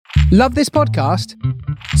Love this podcast?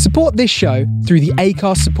 Support this show through the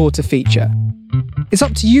Acast supporter feature. It's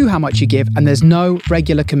up to you how much you give, and there's no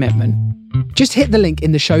regular commitment. Just hit the link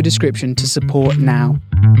in the show description to support now.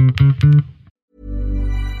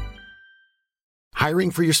 Hiring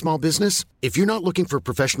for your small business? If you're not looking for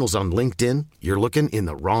professionals on LinkedIn, you're looking in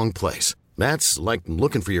the wrong place. That's like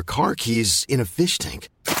looking for your car keys in a fish tank.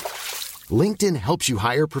 LinkedIn helps you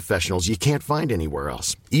hire professionals you can't find anywhere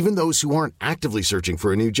else, even those who aren't actively searching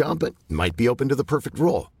for a new job but might be open to the perfect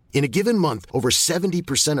role. In a given month, over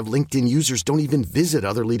 70% of LinkedIn users don't even visit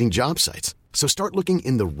other leading job sites. So start looking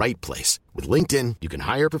in the right place. With LinkedIn, you can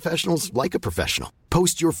hire professionals like a professional.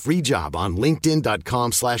 Post your free job on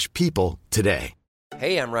linkedin.com/people today.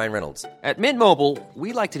 Hey, I'm Ryan Reynolds. At Mint Mobile,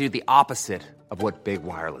 we like to do the opposite of what Big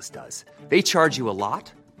Wireless does. They charge you a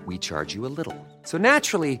lot, we charge you a little. So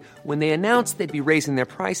naturally, when they announced they'd be raising their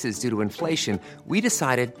prices due to inflation, we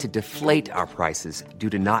decided to deflate our prices due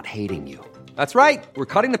to not hating you. That's right. We're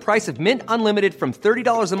cutting the price of Mint Unlimited from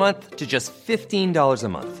 $30 a month to just $15 a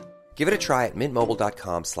month. Give it a try at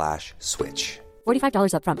mintmobile.com/switch.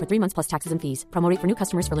 $45 up front for 3 months plus taxes and fees. Promo rate for new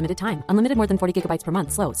customers for limited time. Unlimited more than 40 gigabytes per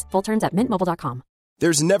month. Slows full terms at mintmobile.com.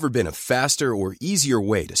 There's never been a faster or easier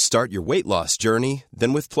way to start your weight loss journey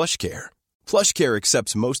than with PlushCare. PlushCare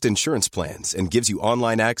accepts most insurance plans and gives you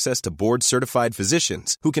online access to board-certified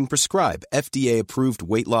physicians who can prescribe FDA-approved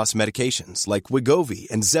weight loss medications like Wegovy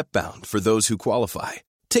and Zepbound for those who qualify.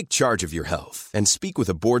 Take charge of your health and speak with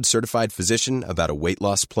a board-certified physician about a weight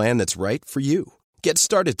loss plan that's right for you. Get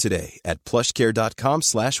started today at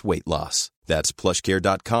plushcare.com/weight loss. That's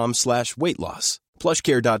plushcare.com/weight loss.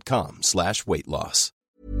 plushcare.com/weight loss.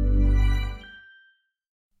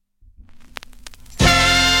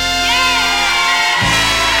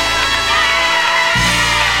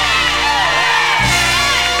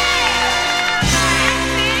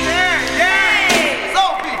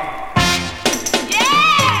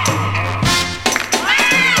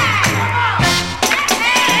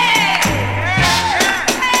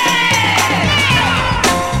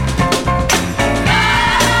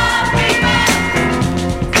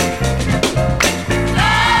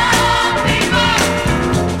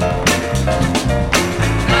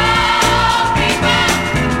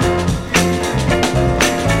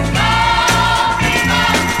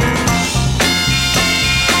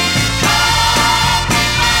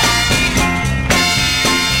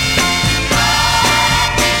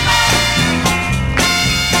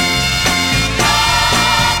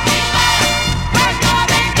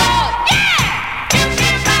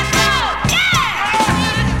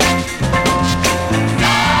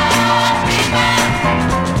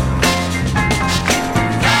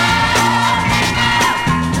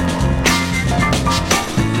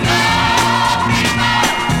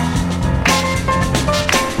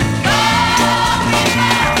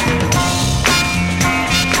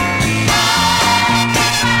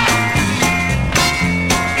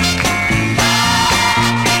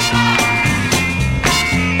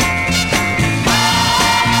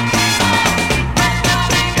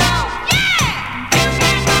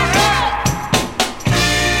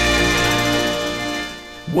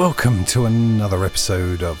 Welcome to another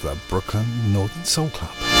episode of the Brooklyn Northern Soul Club.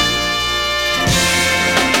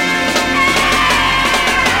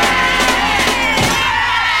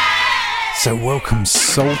 So welcome,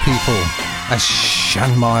 soul people, as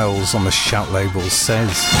Shan Miles on the Shout label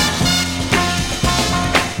says.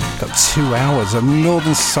 Got 2 hours of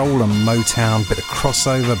Northern Soul and Motown, bit of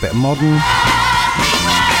crossover, bit of modern.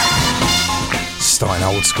 Starting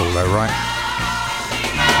old school though, right?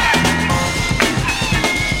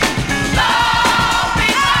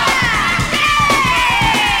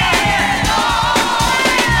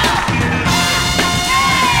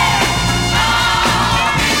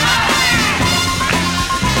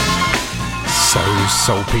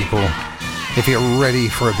 Soul people, if you're ready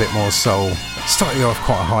for a bit more soul, starting off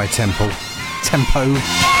quite a high tempo.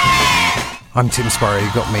 I'm Tim Spurrier,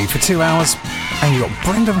 you got me for 2 hours, and you got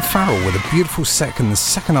Brendan Farrell with a beautiful the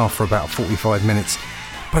second half for about 45 minutes,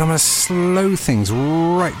 but I'm going to slow things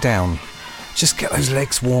right down, just get those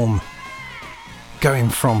legs warm, going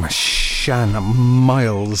from Shan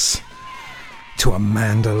Miles to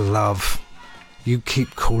Amanda Love. You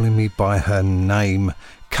keep calling me by her name.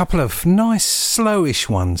 Couple of nice slowish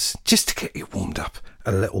ones just to get you warmed up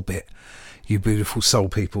a little bit. You beautiful soul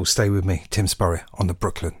people, stay with me, Tim Spurrier on the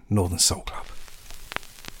Brooklyn Northern Soul Club.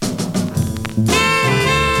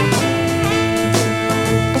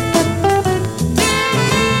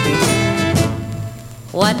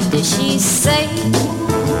 What did she say?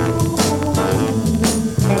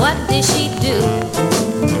 What did she do?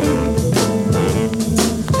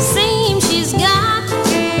 Seems she's got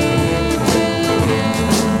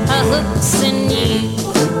looks in you.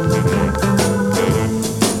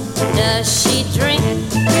 Does she drink?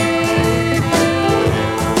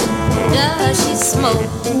 Does she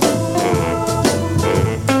smoke?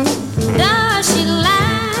 Does she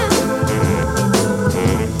laugh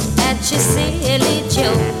at your silly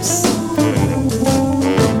jokes?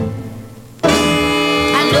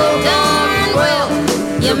 I know darn well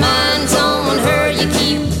your mind's on her. You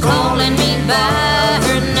keep calling me by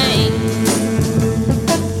her name.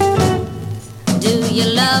 Do you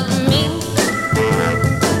love me?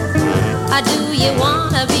 Or do you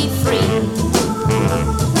wanna be free?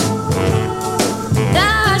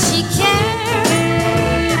 Does she care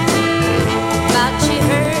about you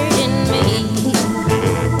hurting me?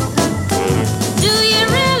 Do you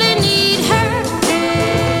really need her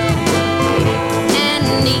and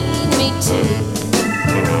need me too?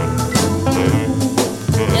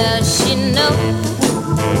 Does she know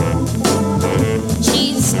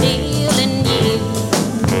she's stealing you?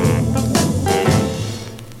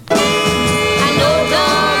 I know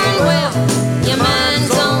darn well your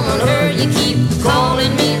mind's on her. You keep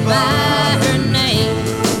calling me by her name.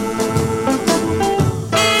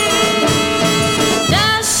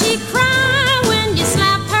 Does she cry when you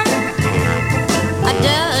slap her? Or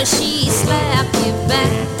does she slap you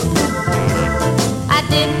back? I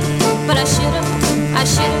didn't, but I should've. I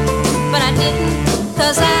should've, but I didn't.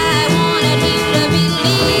 'Cause I wanted you to be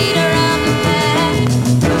leader of the pack.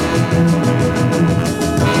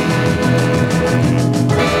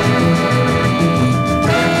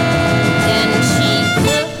 Can she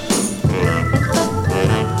cook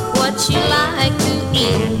what you like to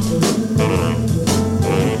eat?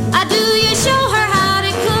 Or do you show her how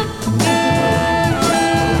to cook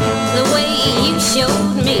the way you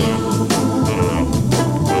showed me?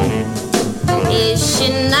 Is she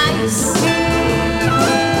nice?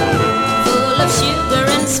 Full of sugar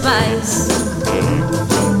and spice?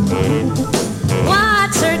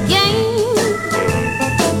 What's her game?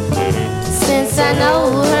 Since I know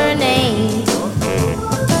her name,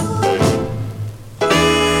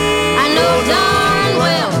 I know darn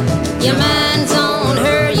well your mind's on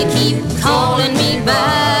her. You keep calling me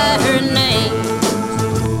by her name.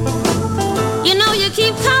 You know you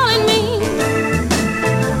keep calling me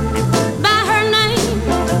by her name.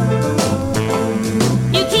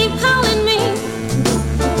 You keep calling me.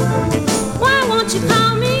 Why won't you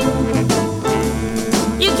call me?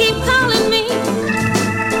 You keep calling me.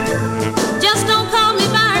 Just don't call me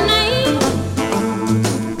by her name.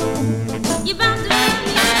 You about to tell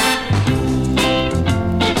me.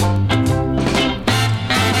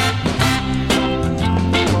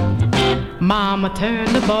 Mama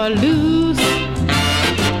turned the boy loose,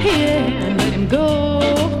 yeah, and let him go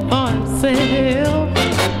for himself.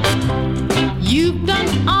 You've done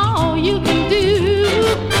all you can do,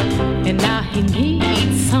 and now he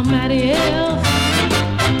needs somebody else.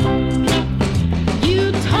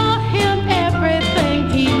 You taught him everything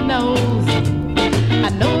he knows. I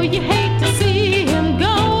know you hate to see him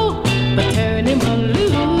go, but turn him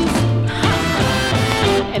loose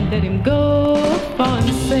and let him go for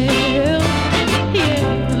himself. Yeah,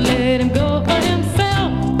 let him go for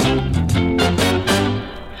himself.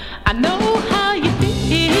 I know how you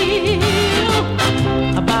feel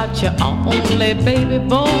about your only baby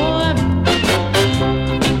boy,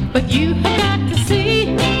 but you have got to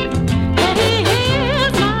see that he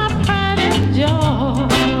is my pride and joy.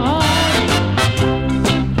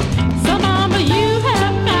 So mama, you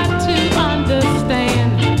have got to understand.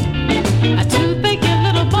 I do think your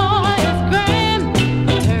little boy is grand.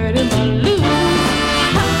 Turn him loose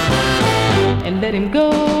and let him go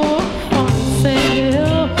for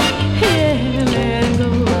himself. Yeah, let him go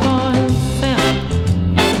for himself.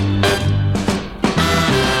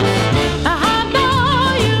 I know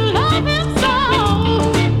you love him so,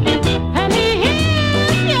 and he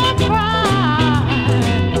is your pride.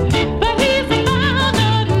 But he's found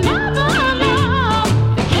another love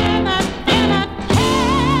that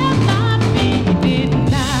cannot be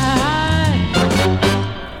denied.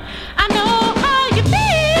 I know how you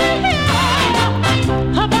feel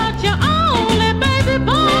about your only baby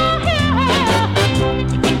boy,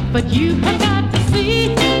 but you have got to see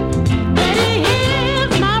that he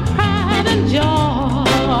is my pride and joy.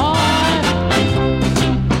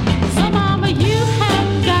 So mama, you have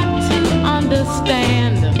got to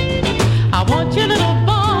understand. I want your little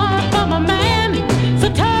boy for my man, so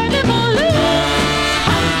turn him loose.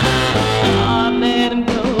 Oh, let him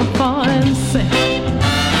go for himself.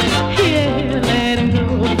 Yeah, let him go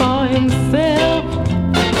for himself.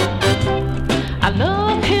 I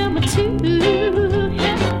love him too.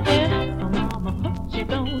 Yeah, yeah. Oh, mama, what you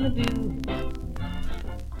gonna do?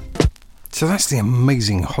 So that's the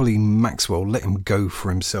amazing Holly Maxwell, Let Him Go For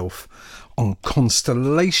Himself on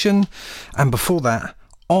Constellation. And before that,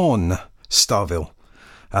 on Starville,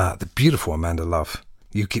 the beautiful Amanda Love,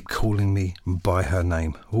 You Keep Calling Me By Her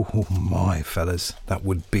Name. Oh my fellas, that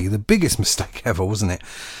would be the biggest mistake ever, wasn't it?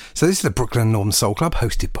 So this is the Brooklyn Northern Soul Club,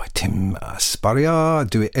 hosted by Tim Spurrier. I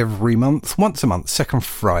do it every month, once a month, second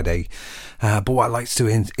Friday. But what I like to do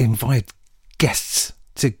is invite guests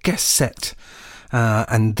to guest set.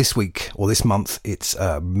 And this week, or this month, it's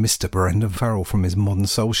Mr. Brendan Farrell from his Modern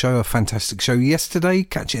Soul show, a fantastic show yesterday.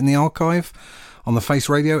 Catch it in the archive on the Face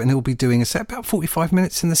Radio, and he'll be doing a set about 45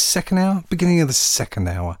 minutes in the second hour, beginning of the second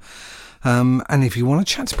hour. And if you want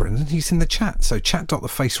to chat to Brendan, he's in the chat. So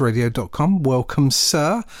chat.thefaceradio.com. Welcome,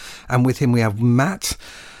 sir. And with him we have Matt,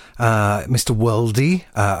 Mr. Worldy,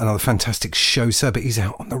 another fantastic show, sir, but he's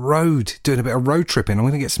out on the road doing a bit of road tripping. I'm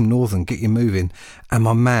going to get some Northern, get you moving. And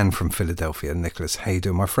my man from Philadelphia, Nicholas, how you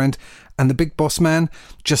doing, my friend? And the big boss man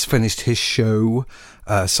just finished his show,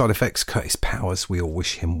 Side Effects, Curtis Powers. We all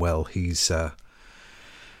wish him well. He's dying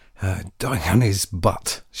on his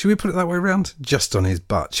butt. Should we put it that way around? Just on his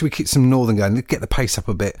butt. Should we keep some Northern going? Let's get the pace up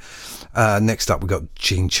a bit. Next up, we've got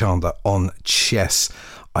Gene Chandler on Chess.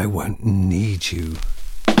 I Won't Need You.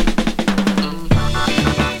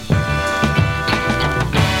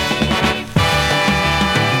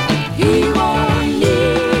 He won't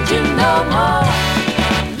need you no more,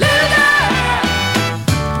 little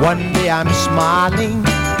girl. One day I'm smiling,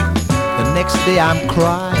 the next day I'm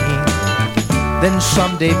crying. Then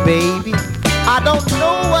someday, baby, I don't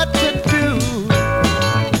know what to do.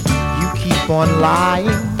 You keep on lying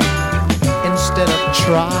instead of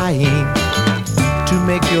trying to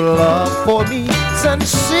make your love for me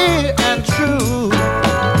sincere and true.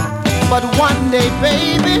 But one day,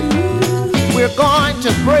 baby, we're going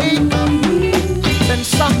to break up. Then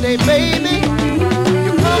someday, baby,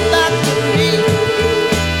 you come back to me,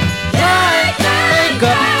 trying to make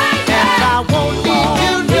up, and I won't need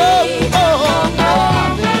you no more,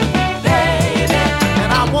 baby,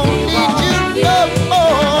 and I won't need you no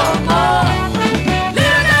more.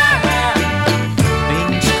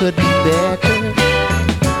 Things could be better.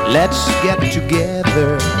 Let's get together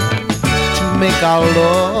to make our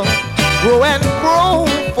love grow and grow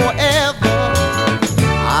forever.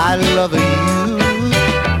 I love you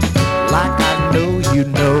like I know you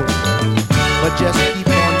know, but just keep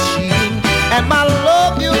on cheating and my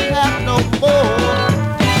love you'll have no more.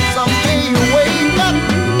 Someday you wake up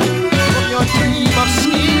from your dream of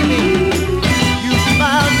scheming, you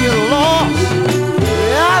found your lost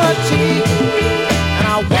reality, and I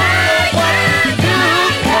wonder what to do,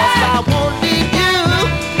 'cause I won't need you,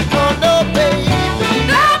 no baby,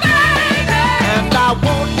 and I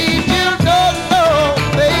won't need you, no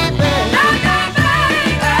baby.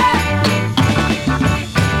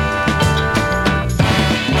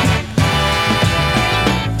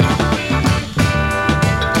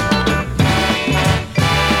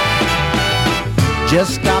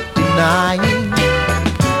 Just stop denying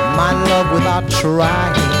my love without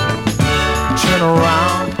trying. Turn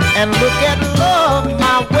around and look at love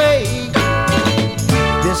my way.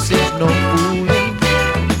 This is no fooling.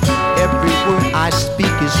 Every word I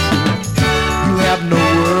speak is true. You have no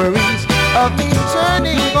worries of me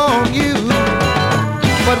turning on you.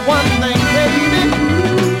 But one thing, baby,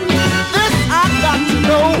 this I've got to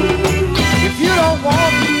know. If you don't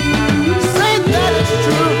want me, say that it's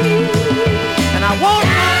true. And I won't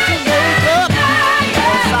have to wake up,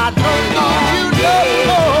 'cause I don't need you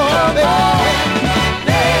no more, baby.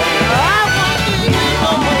 I won't need you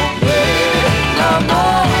no more, baby, no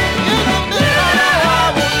more. You know that I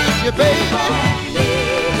won't need you, baby.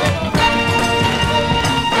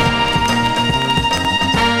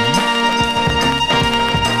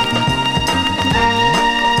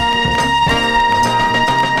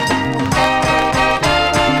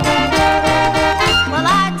 Well, I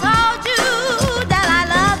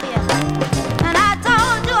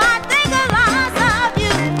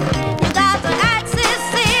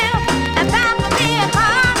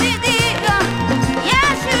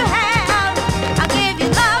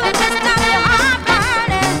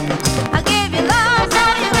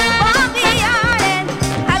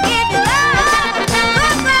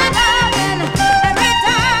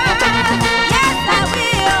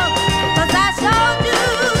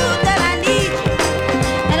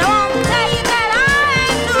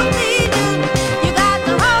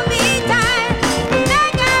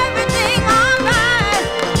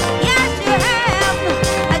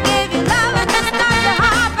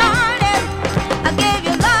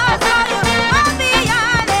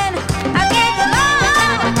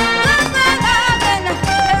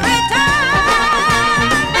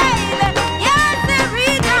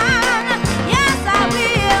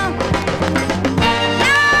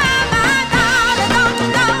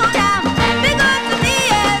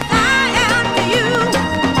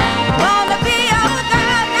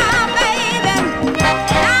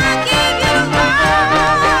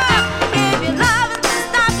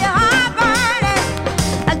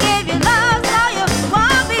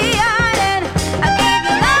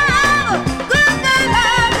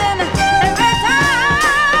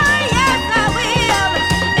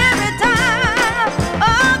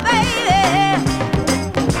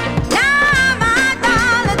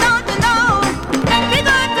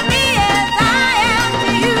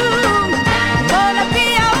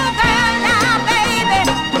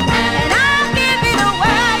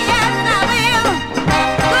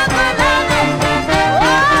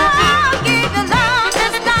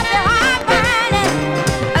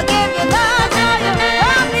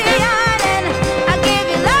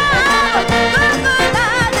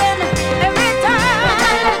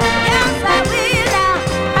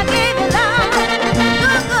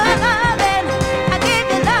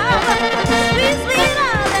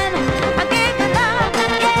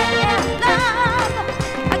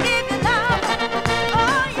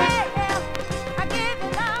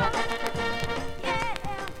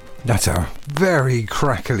That's a very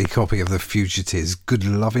crackly copy of The Fugitives, Good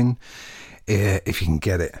Lovin', if you can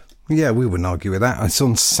get it. Yeah, we wouldn't argue with that. It's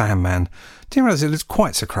on Sandman. Didn't realise it was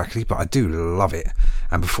quite so crackly, but I do love it.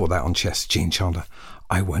 And before that on Chess, Gene Chandler,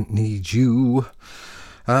 I Won't Need You.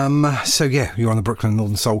 So yeah, you're on the Brooklyn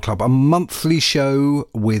Northern Soul Club, a monthly show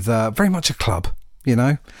with very much a club, you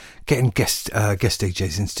know, getting guest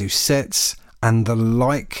DJs in to do sets and the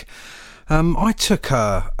like. I took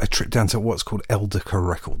a trip down to what's called Eldica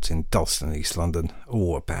Records in Dalston, East London,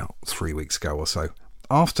 about 3 weeks ago or so.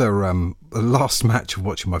 After the last match of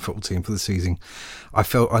watching my football team for the season, I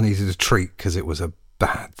felt I needed a treat because it was a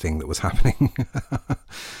bad thing that was happening.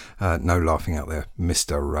 No laughing out there,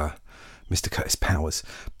 Mr. Curtis Powers.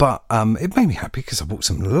 But it made me happy because I bought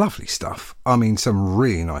some lovely stuff. I mean, some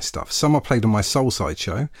really nice stuff. Some I played on my Soulside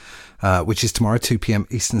show, which is tomorrow, 2 p.m.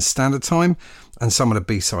 Eastern Standard Time, and some of the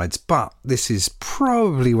B-sides. But this is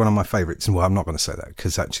probably one of my favourites. And well, I'm not going to say that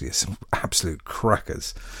because actually it's some absolute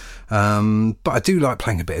crackers. But I do like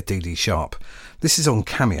playing a bit of DD Sharp. This is on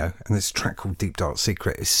Cameo, and this track called Deep Dark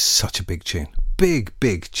Secret is such a big tune. Big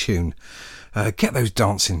tune. Get those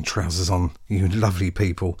dancing trousers on, you lovely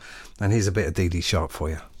people. And here's a bit of DD Sharp for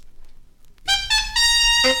you.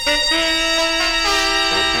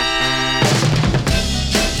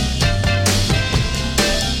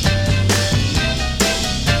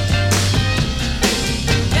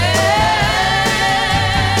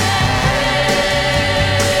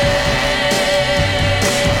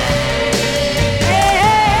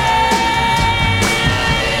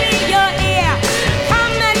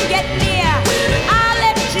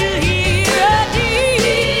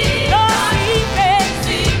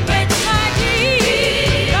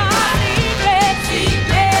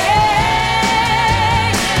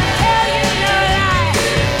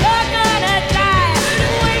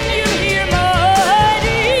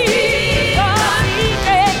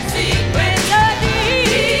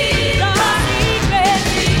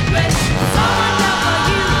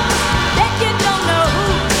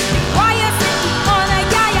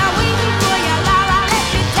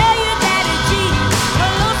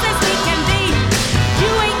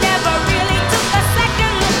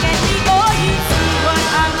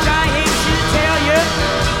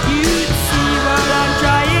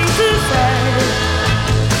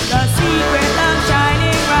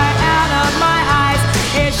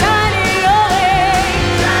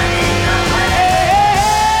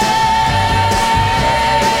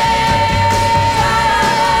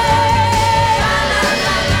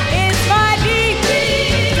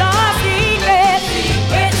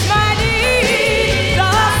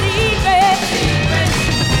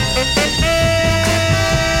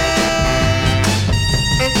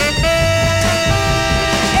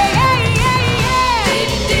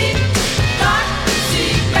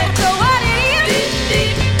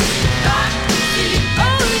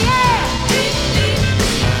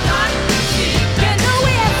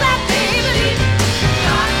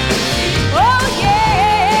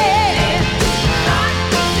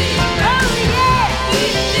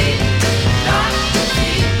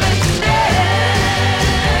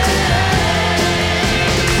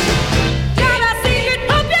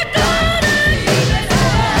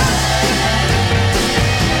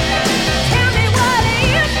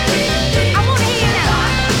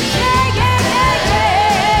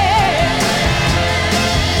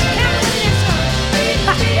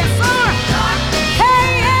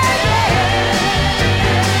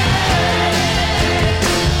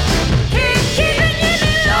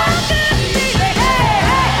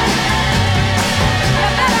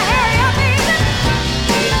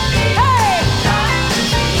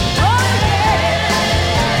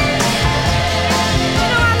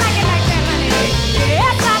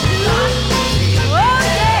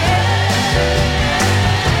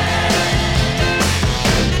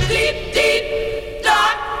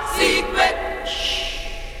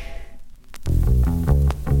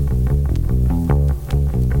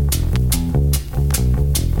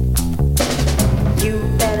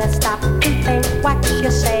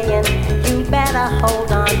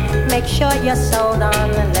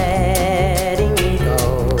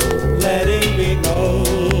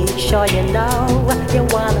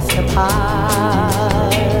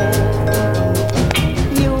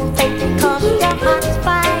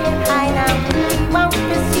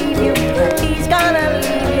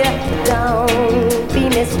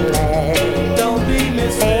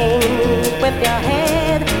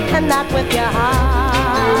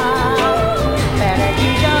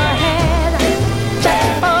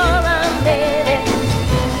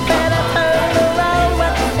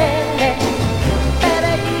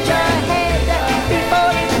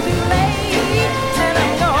 Before it's too late.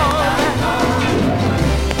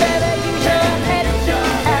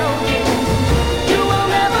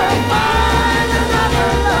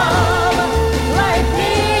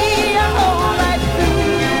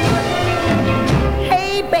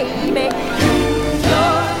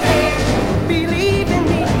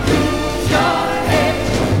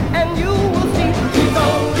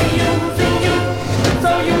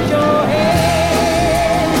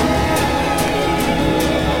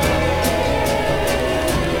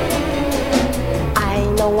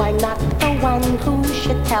 one who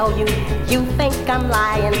should tell you. You think I'm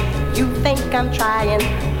lying, you think I'm trying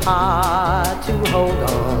hard to hold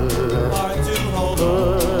on.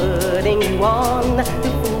 Putting you on to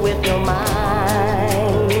fool with your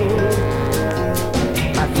mind.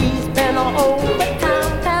 But he's been all over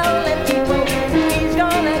town telling people he's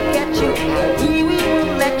gonna get you. He will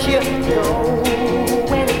let you go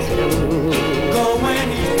when it's through. Go when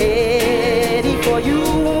he's ready for you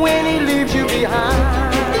when he leaves you behind.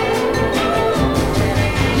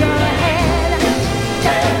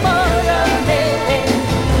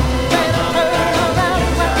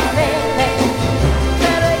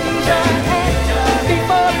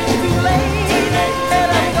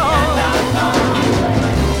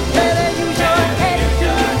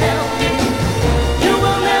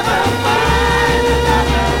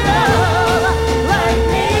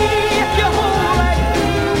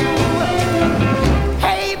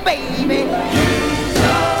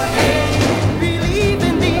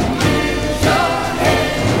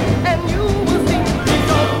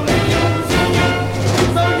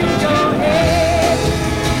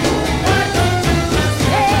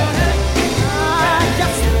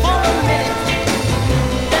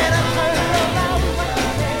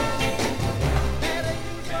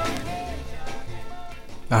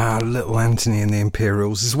 Little Anthony and the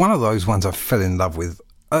Imperials is one of those ones I fell in love with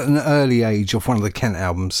at an early age off one of the Kent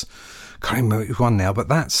albums. Can't remember which one now, but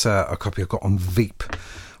that's a copy I got on Veep.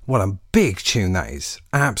 What a big tune that is.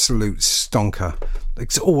 Absolute stonker.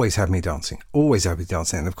 It's always had me dancing. Always had me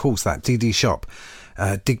dancing. And of course that DD Shop,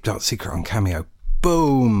 Deep Dark Secret on Cameo.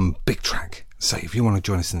 Boom! Big track. So if you want to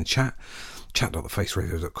join us in the chat,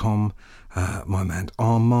 chat.thefaceradio.com. My man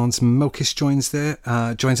Armand's Melkis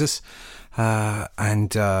joins us.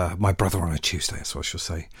 And my brother on a Tuesday, that's what I shall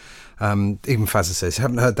say. Even Fazza says,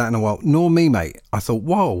 haven't heard that in a while. Nor me, mate. I thought,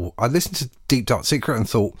 whoa, I listened to Deep Dark Secret and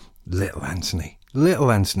thought, Little Anthony.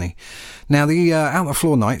 Now, the Out the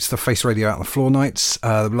Floor nights, the Face Radio Out the Floor nights,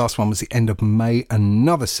 the last one was the end of May,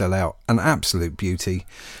 another sellout, an absolute beauty.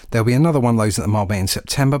 There'll be another one of those at the Marbet in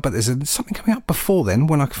September, but there's something coming up before then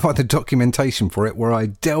when I can find the documentation for it, where I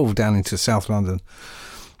delve down into South London.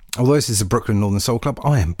 Although this is a Brooklyn Northern Soul Club,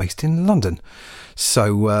 I am based in London.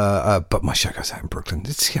 So, but my show goes out in Brooklyn.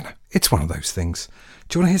 It's one of those things.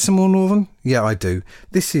 Do you want to hear some more Northern? Yeah, I do.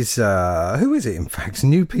 This is, who is it, in fact?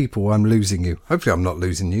 New People, I'm Losing You. Hopefully I'm not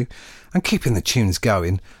losing you. I'm keeping the tunes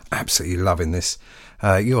going. Absolutely loving this.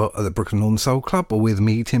 You're at the Brooklyn Northern Soul Club, or with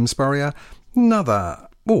me, Tim Spurrier. Another,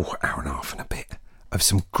 hour and a half and a bit of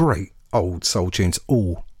some great old soul tunes,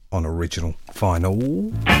 all on original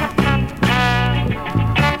vinyl.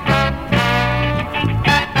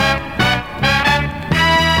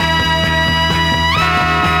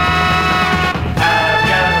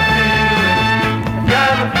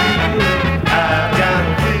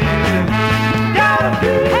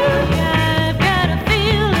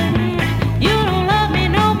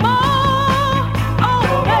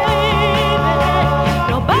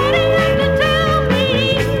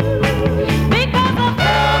 Because I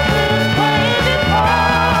felt this way before.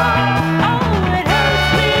 Oh, it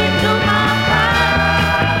hurts me.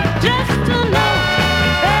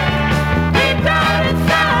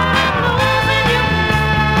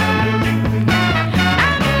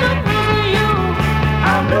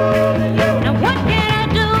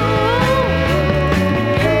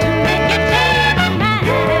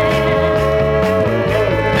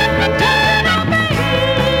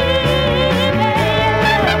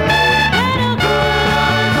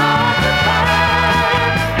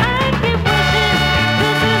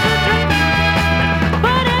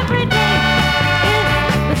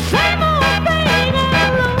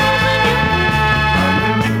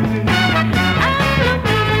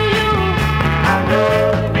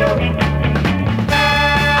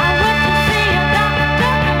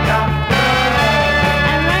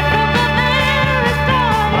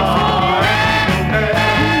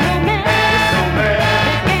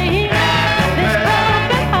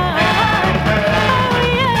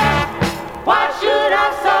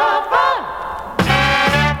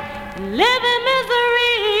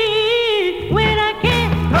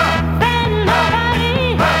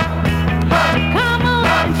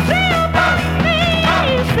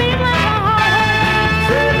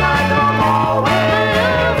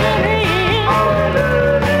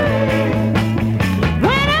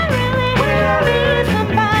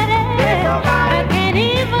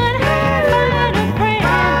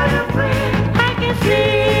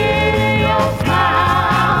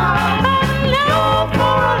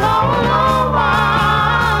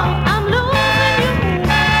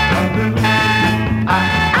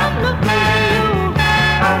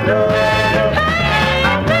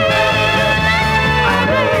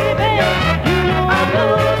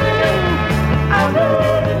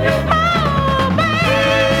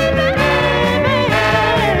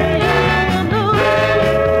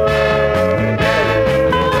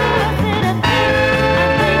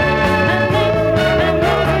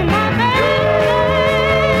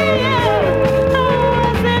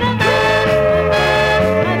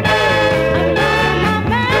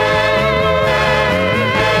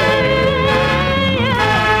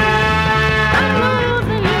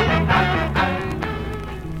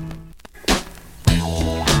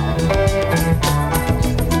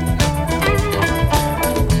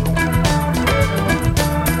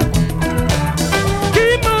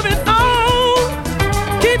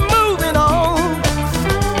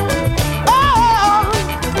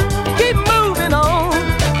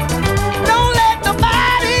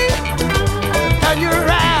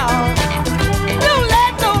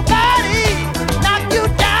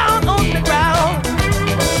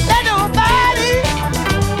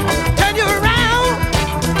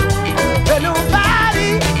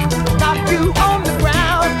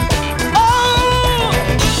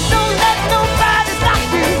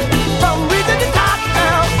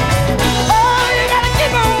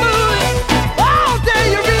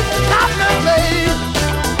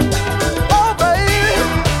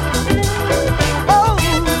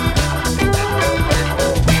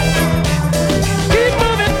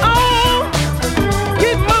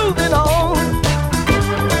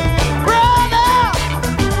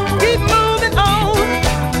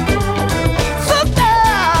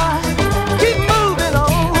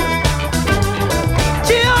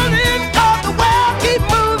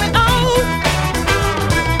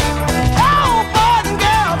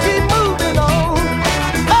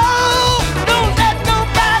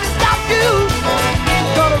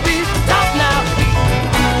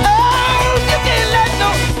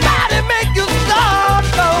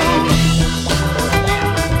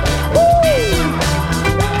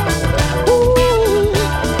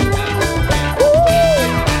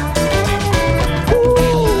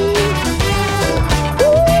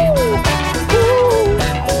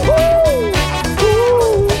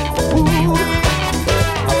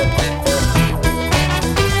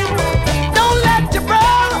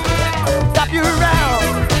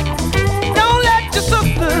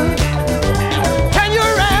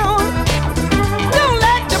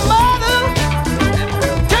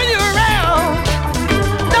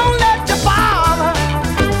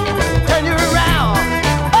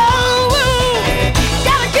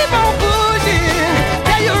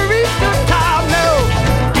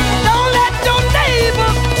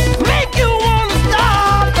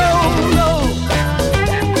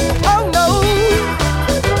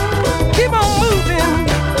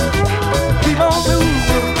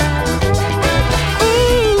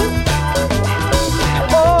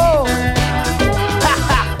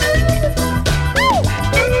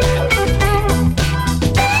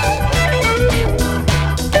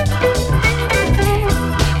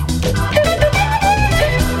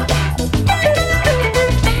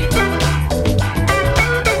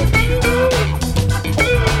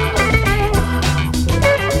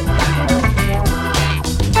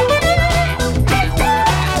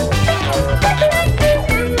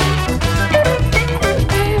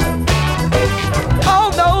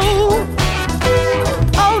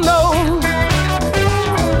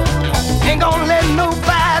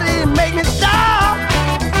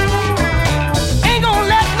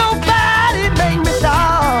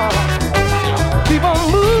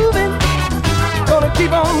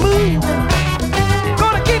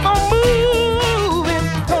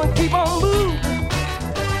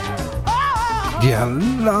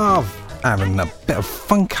 love having a bit of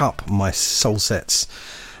funk up my soul sets.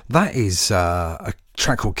 That is a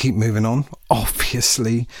track called Keep Moving On,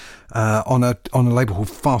 obviously on a label called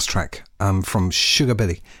Fast Track from Sugar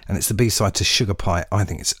Billy, and it's the B-side to Sugar Pie. I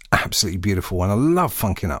think it's absolutely beautiful, and I love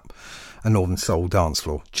funking up a Northern Soul dance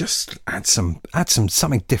floor. Just add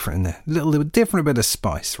something different in there, a little different bit of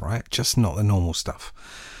spice, right? Just not the normal stuff.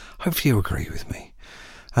 Hopefully you agree with me.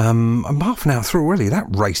 I'm half an hour through already. That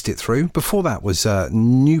raced it through. Before that was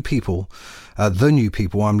New People, The New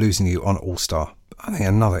People, I'm Losing You on All Star. I think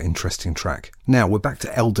another interesting track. Now we're back to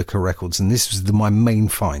Eldica Records, and this was my main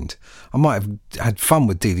find. I might have had fun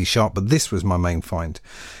with Dee Dee Sharp, but this was my main find.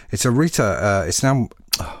 It's a Rita. It's now.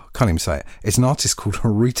 Can't even say it. It's an artist called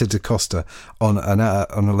Rita DaCosta on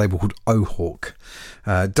a label called O-Hawk.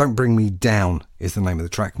 Don't Bring Me Down is the name of the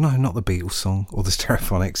track. No, not the Beatles song or the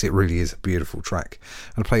Stereophonics. It really is a beautiful track.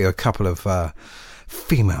 I'll play you a couple of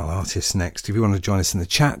female artists next. If you want to join us in the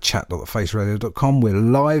chat.thefaceradio.com. We're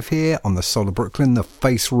live here on the Soul of Brooklyn, the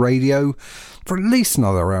Face Radio, for at least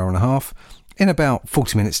another hour and a half. In about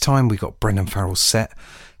 40 minutes time, we got Brendan Farrell's set,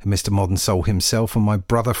 Mr. Modern Soul himself, and my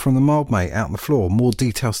brother from the Mildmay out on the floor. More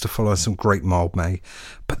details to follow, some great Mildmay.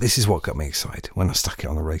 But this is what got me excited when I stuck it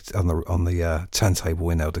on the turntable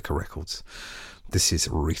in Eldica Records. This is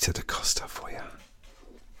Rita DaCosta for you.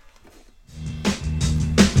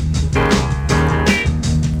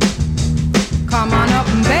 Come on up,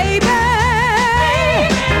 baby,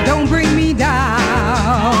 don't bring me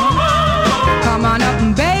down. Come on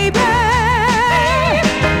up, baby,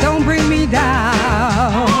 don't bring me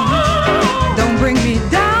down. Don't bring me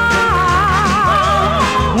down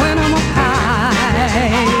when I'm up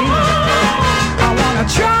high. I wanna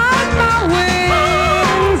try my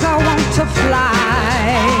wings, I want to fly.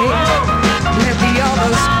 Let the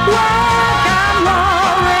others work and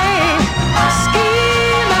worry,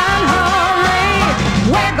 scheme and hurry.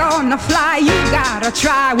 We're gonna fly, you gotta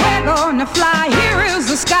try. We're gonna fly, here is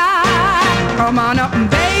the sky. Come on up,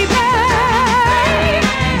 baby,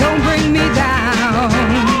 don't bring me down.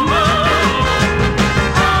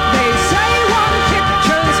 They say one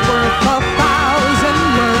picture's worth 1,000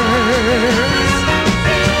 words.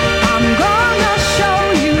 I'm gonna show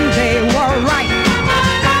you they were right.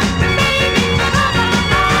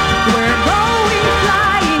 We're going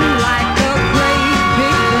flying like a great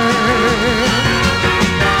big bird.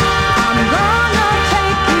 I'm gonna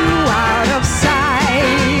take you out of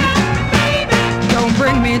sight. Don't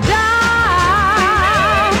bring me down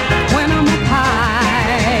when I'm up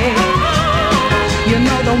high. You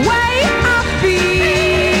know the way I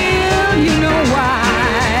feel, you know why.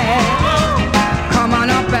 Come on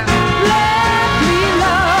up and let me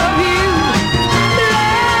love you.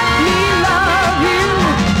 Let me love you.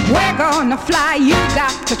 We're gonna fly, you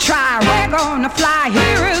got to try. We're gonna fly,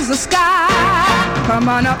 here is the sky. Come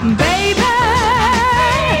on up, baby,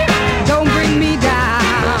 don't bring me down.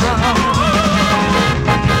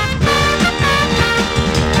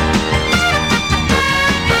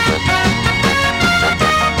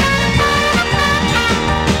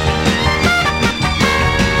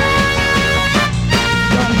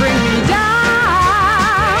 Don't bring me down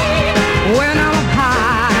when I'm up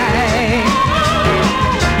high.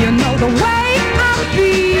 You know the way I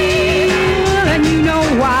feel, and you know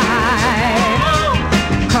why.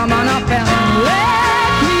 Come on up and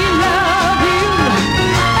let me love you.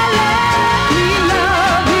 Let me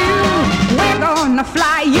love you. We're gonna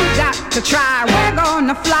fly, you got to try. We're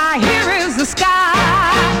gonna fly, here is the sky.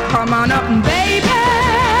 Come on up, baby,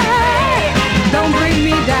 don't bring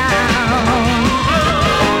me down.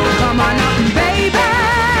 Come on up, baby,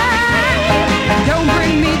 don't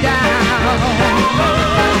bring me down.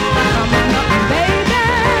 Come on up, baby,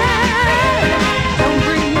 don't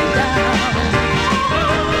bring me down.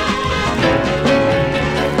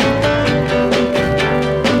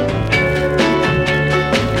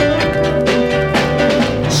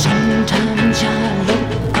 Sometimes I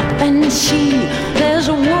look up and see there's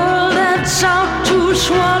a world outside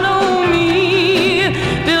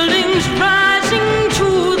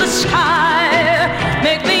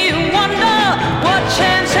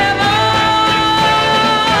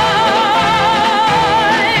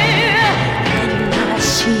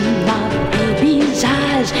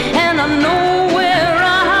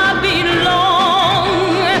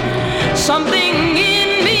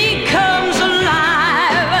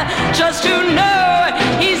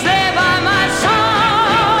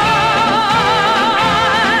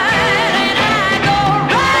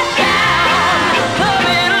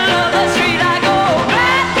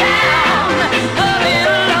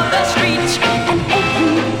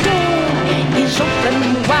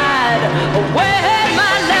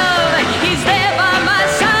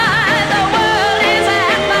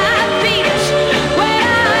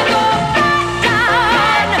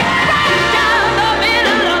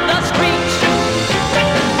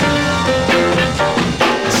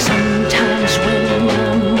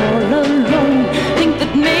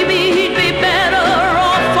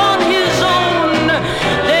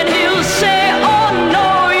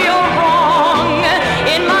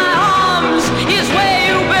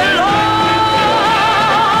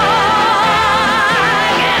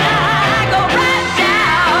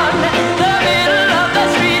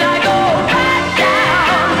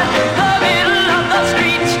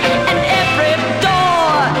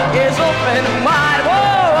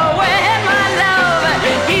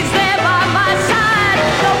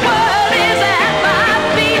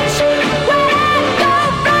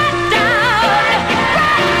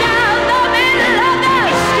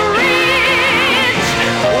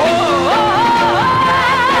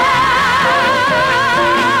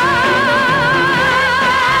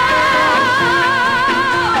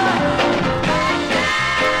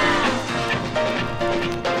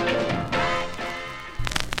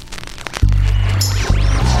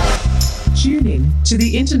to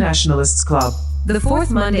the Internationalists Club. The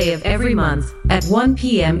fourth Monday of every month at 1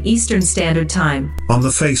 p.m. Eastern Standard Time. On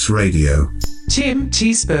the Face Radio. Tim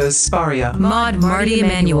T. Spurs Sparia. Maud Marty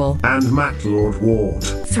Emanuel. And Matt Lord Ward.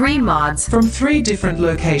 3 mods. From 3 different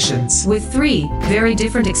locations. With 3 very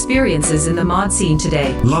different experiences in the mod scene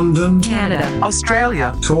today. London. Canada.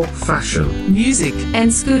 Australia. Talk fashion. Music.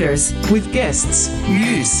 And scooters. With guests,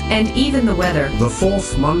 news. And even the weather. The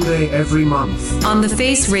fourth Monday every month. On the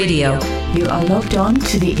Face Radio. You are logged on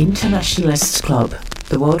to the Internationalists Club,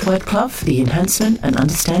 the worldwide club for the enhancement and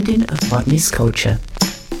understanding of modernist culture.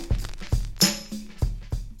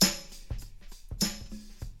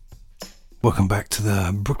 Welcome back to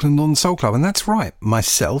the Brooklyn Northern Soul Club, and that's right,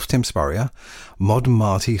 myself, Tim Spurrier, Mod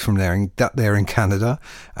Marty from there in Canada,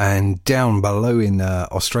 and down below in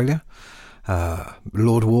Australia,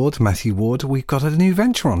 Lord Ward, Matthew Ward. We've got a new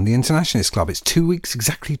venture on the Internationalist Club. It's 2 weeks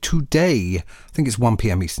exactly today. I think it's 1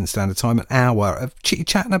 p.m. Eastern Standard Time, an hour of chitty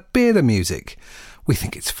chat and a bit of music. We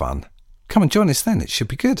think it's fun. Come and join us then, it should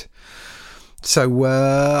be good. So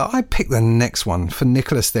I picked the next one for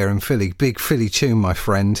Nicholas there in Philly. Big Philly tune, my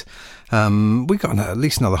friend. We got at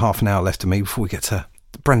least another half an hour left of me before we get to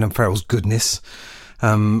Brendan Farrell's goodness.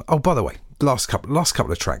 Oh, by the way, last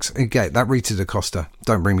couple of tracks. Again, that Rita Da Costa,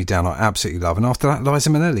 Don't Bring Me Down, I absolutely love. And after that,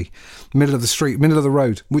 Liza Minnelli, Middle of the Street, Middle of the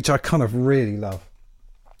Road, which I kind of really love.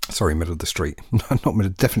 Sorry, middle of the street.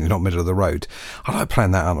 Definitely not middle of the road. I like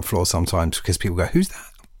playing that on the floor sometimes because people go, who's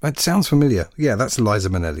that? That sounds familiar. Yeah, that's Liza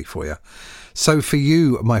Minnelli for you. So for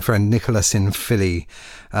you, my friend Nicholas in Philly,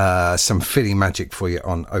 some Philly magic for you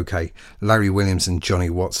on OK. Larry Williams and Johnny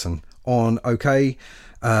Watson on OK.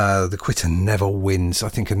 The Quitter Never Wins. I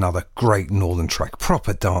think another great northern track.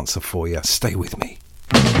 Proper dancer for you. Stay with me.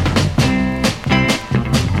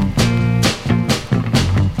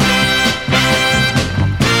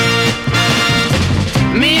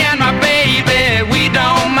 Me and my baby, we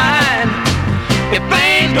don't mind if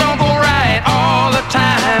things don't go right all the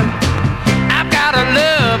time. I've got her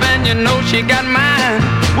love and you know she got mine.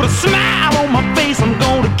 With a smile on my face, I'm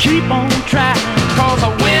gonna keep on trying. Cause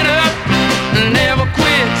a winner never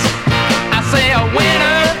quits. I say a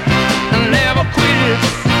winner never quits.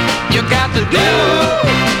 You got to do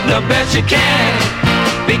the best you can,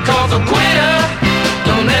 because a quitter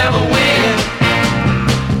don't ever win.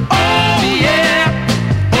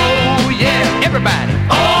 Everybody.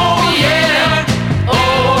 Oh yeah,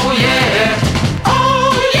 oh yeah,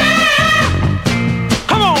 oh yeah.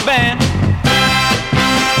 Come on, band.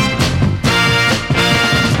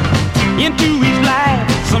 Into his life,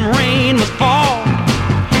 some rain must fall.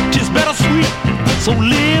 'Tis bittersweet, so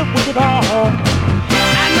live with it all.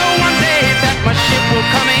 I know one day that my ship will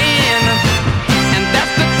come in, and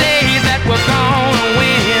that's the day that we're gonna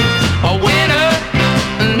win. A winner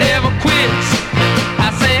never quits. I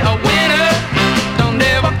say a winner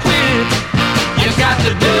never quit. You got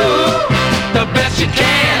to do the best you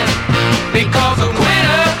can, because a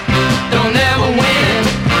quitter don't ever win.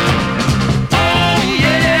 Oh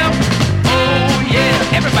yeah, oh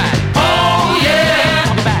yeah, everybody. Oh yeah,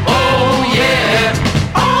 oh yeah,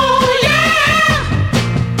 oh yeah.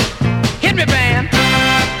 Hit me, band.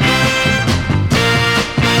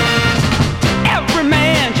 Every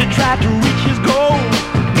man should try to reach his goal.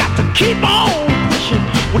 Got to keep on pushing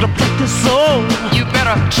with a practice soul. You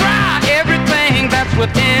better try everything that's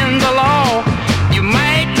within the law. You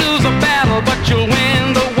might lose a battle, but you'll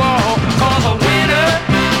win the war. Cause a winner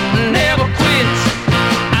never quits.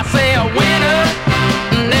 I say a winner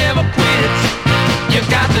never quits. You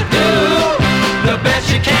got to do the best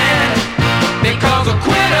you can, because a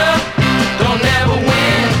quitter don't ever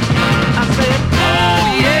win. I say, oh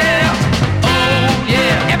yeah,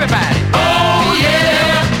 everybody. Oh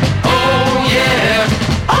yeah, oh yeah,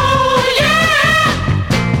 oh yeah.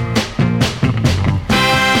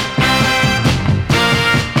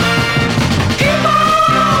 Keep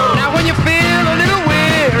on. Now when you feel a little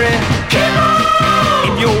weary, keep on.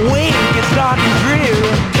 If your way gets dark and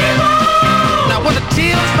dreary, keep on. Now when the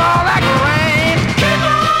tears fall like rain, keep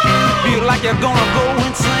on. Feel like you're gonna go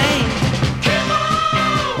insane, keep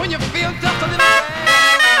on. When you feel just a little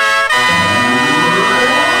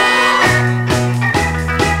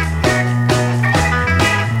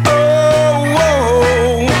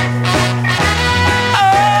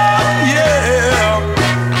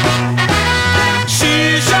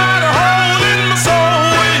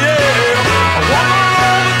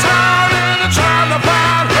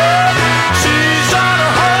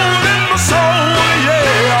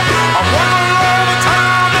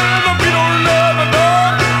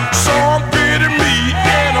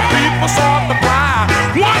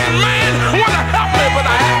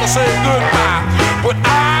say goodbye, but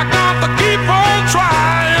I got to keep on trying.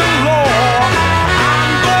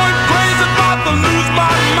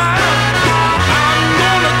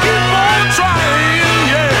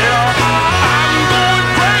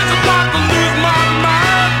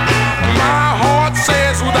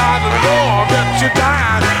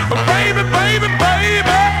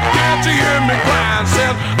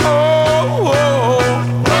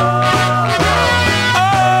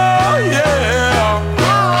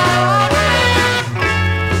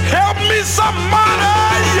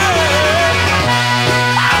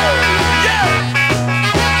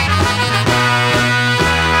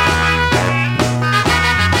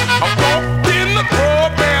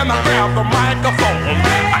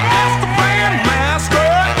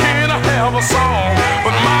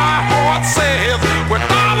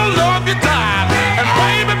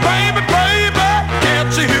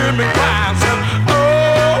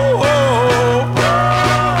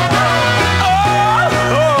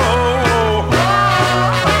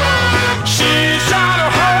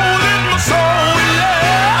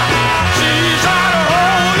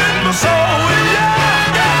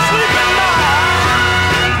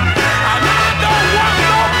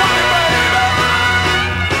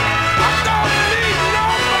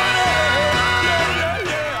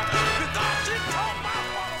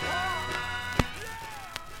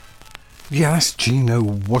 Yeah, that's Gino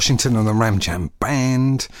Washington and the Ram Jam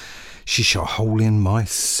Band. She Shot a Hole in My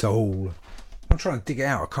Soul. I'm trying to dig it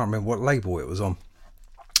out. I can't remember what label it was on.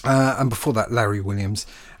 And before that, Larry Williams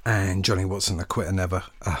and Johnny Watson, A Quitter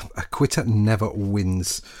Never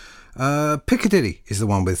Wins. Piccadilly is the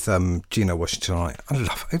one with Gino Washington on it. I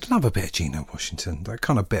love a bit of Gino Washington. That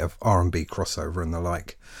kind of bit of R&B crossover and the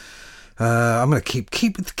like. I'm going to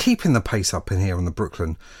keeping the pace up in here on the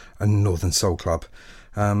Brooklyn and Northern Soul Club.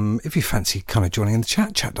 If you fancy kind of joining in the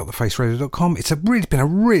chat.thefaceradio.com. It's been a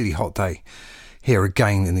really hot day here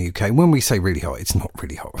again in the UK. When we say really hot, it's not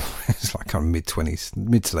really hot. It's like kind of mid to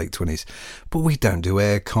late 20s. But we don't do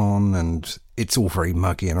aircon and it's all very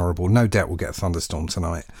muggy and horrible. No doubt we'll get a thunderstorm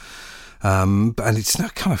tonight. And it's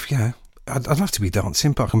not kind of, I'd love to be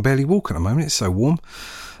dancing, but I can barely walk at the moment. It's so warm.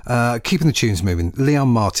 Keeping the tunes moving. Leon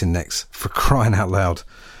Martin next, For Crying Out Loud.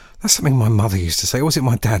 That's something my mother used to say. Or was it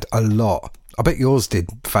my dad? A lot. I bet yours did,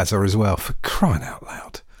 Fazza, as well. For crying out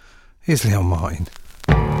loud. Here's Leon Martin.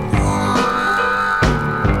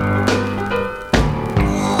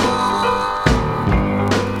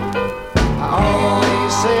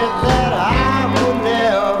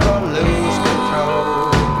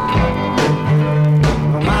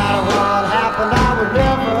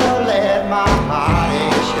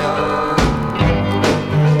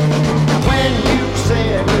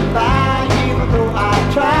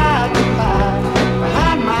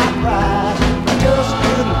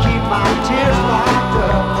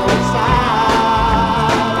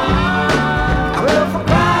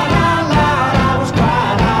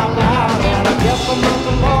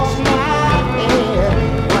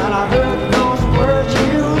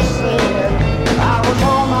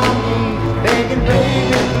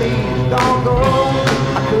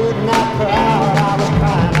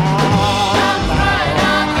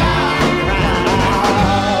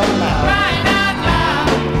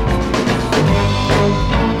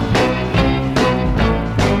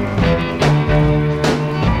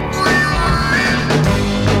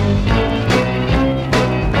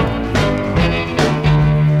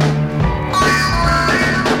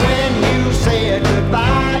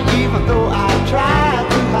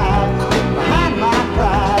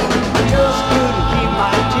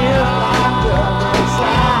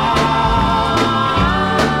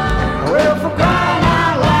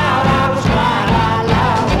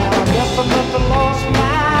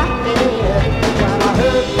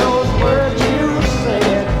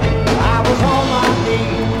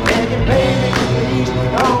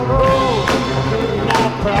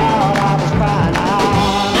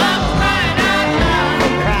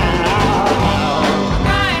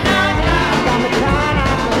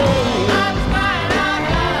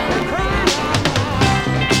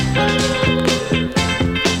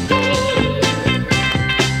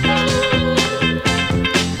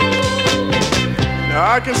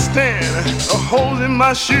 I can stand a hole in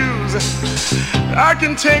my shoes. I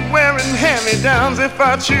can take wearing hand-me-downs if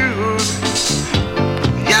I choose.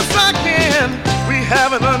 Yes, I can. We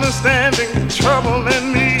have an understanding, trouble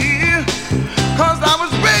in me. 'Cause I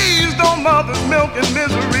was raised on mother's milk and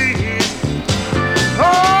misery.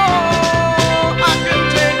 Oh, I can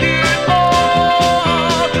take it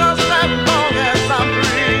all just as long as I'm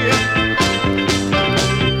free.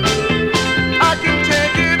 I can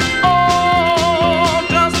take it all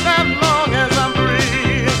just as long as I'm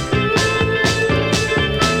free.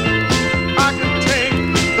 I can take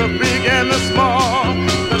the big and the small,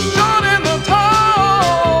 the short and the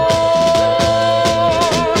tall.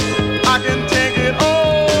 I can take it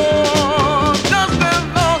all just as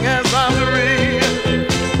long as I'm free.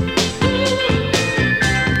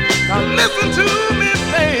 Now listen to me,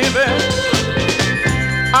 baby.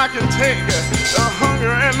 I can take the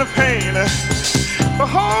hunger and the pain, for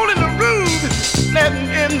holding the roof, letting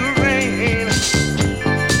in the rain.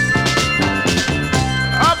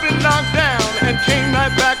 I've been knocked down and came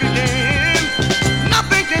right back again.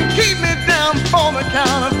 Nothing can keep me down for the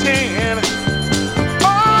count of 10. Oh,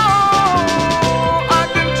 I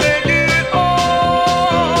can take it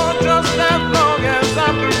all just as long as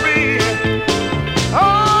I'm free.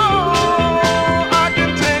 Oh, I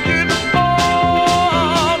can take it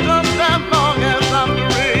all just as long as I'm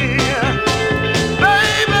free.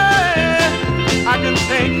 Baby, I can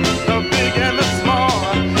take the big and the small,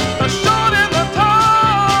 the short and the tall.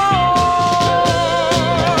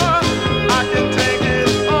 I can take it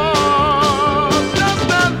all just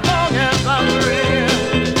as long as I'm free.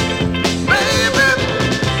 Baby,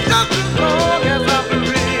 just as long as I'm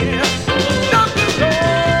free. Just as long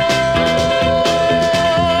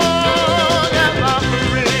as I'm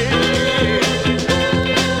free.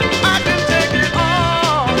 I can take it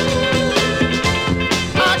all.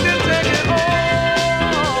 I can take it all.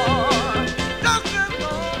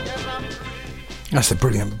 That's the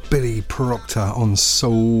brilliant Billy Proctor on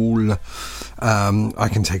Soul. I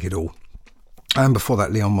Can Take It All. And before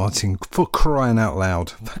that, Leon Martin, For Crying Out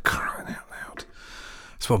Loud. For crying out loud.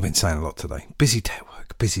 That's what I've been saying a lot today. Busy day at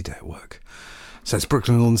work, busy day at work. So it's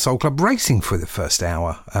Brooklyn Northern Soul Club racing for the first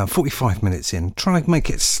hour, 45 minutes in, trying to make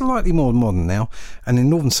it slightly more modern now. And in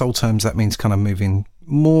Northern Soul terms, that means kind of moving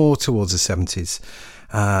more towards the 70s.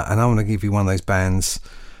 And I want to give you one of those bands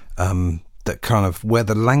that kind of, where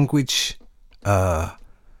the language, where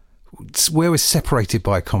we're separated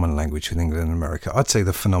by a common language with England and America. I'd say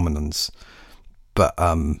the Phenomenons. But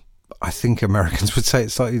I think Americans would say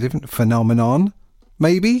it's slightly different. Phenomenon,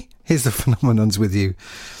 maybe? Here's the Phenomenons with you.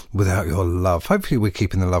 Without Your Love. Hopefully we're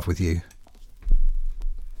keeping the love with you.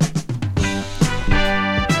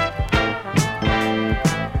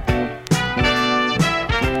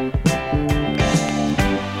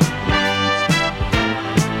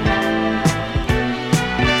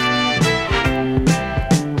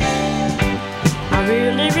 I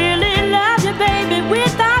really, really love you, baby.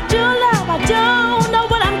 Without your love, I don't know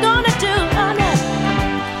what I'm gonna do. Oh, no.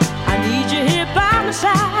 I need you here by my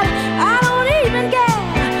side. I don't even care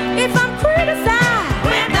if I'm criticized.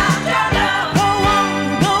 Without your love,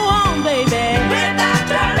 go on, baby. Without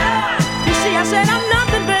your love, you see, I said I'm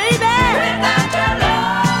nothing, baby. Without your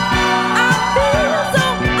love, I feel so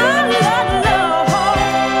unloved.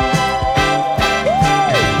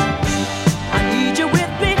 I need you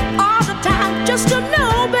with me all the time, just to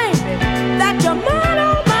know, baby, that you're mine,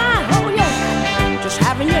 oh mine. Oh yeah, just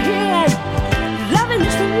having you here and loving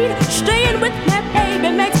you sweet, staying with me, baby,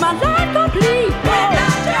 makes my life complete.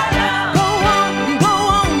 Without your love, go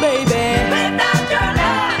on, baby. Without your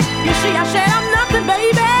love, you see, I said I'm nothing,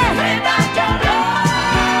 baby. Without your love,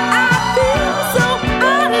 I feel so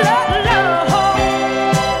unloved.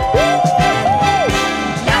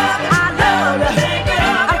 I love you,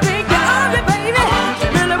 I think you love you, baby.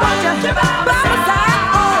 Really want you by my side.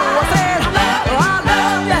 Oh, I said I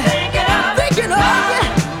love you, thinking of you.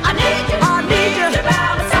 I need you by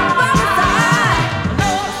my side.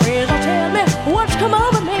 Friends will tell me what's come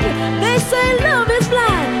over me. They say love is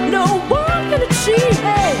blind, no one can achieve.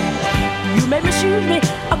 Hey, you make me choose me,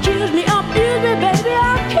 accuse me, abuse me, baby.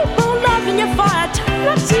 I'll keep on loving you for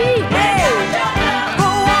eternity. Hey,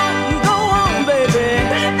 go on, baby.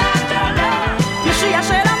 Without your love, you see, I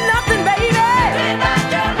said I'm nothing, baby. Without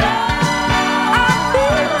your love, I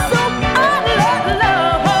feel so unloved.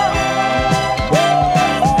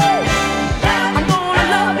 I'm gonna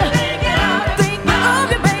love you, think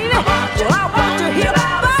of you, baby. Well, I want you here by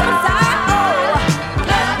my side. Oh,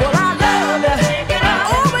 well, I love you,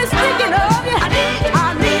 always thinking of you. I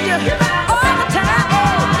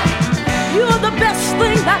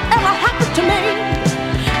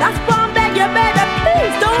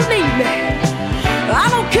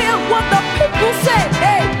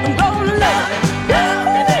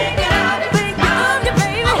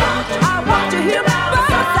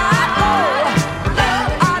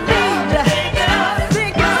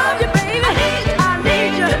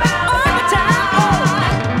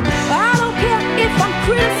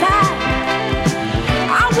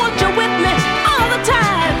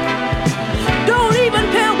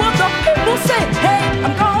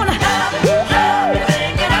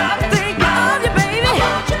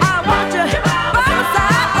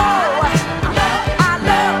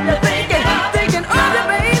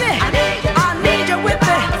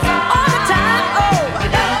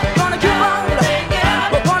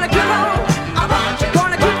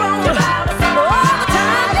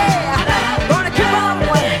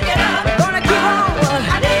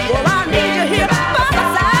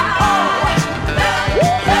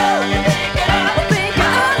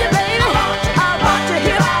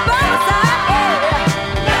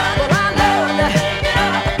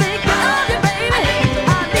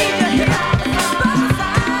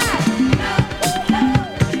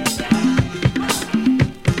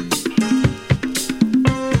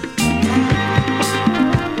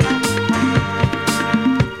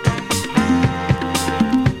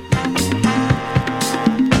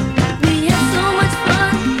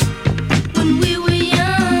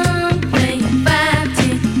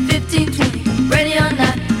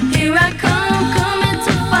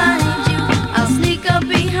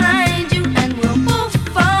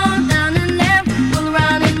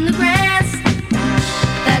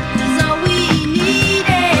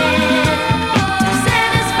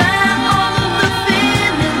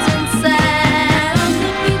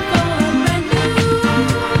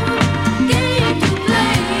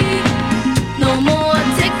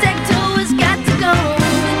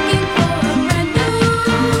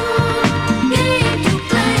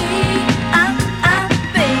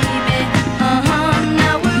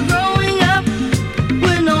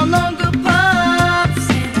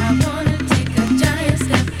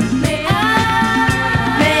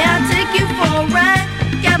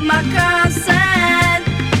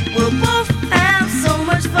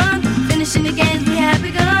Wishing the games we had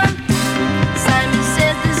begun. Simon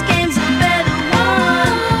says this game's a better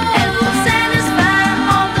one, and will satisfy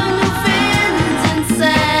all the new feelings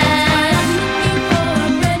inside. I'm looking for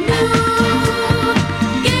a brand new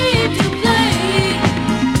game to play.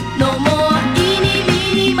 No more eeny,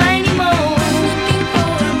 meeny, miny, moe. Looking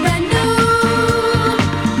for a brand new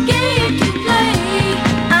game to play.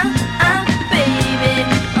 Baby,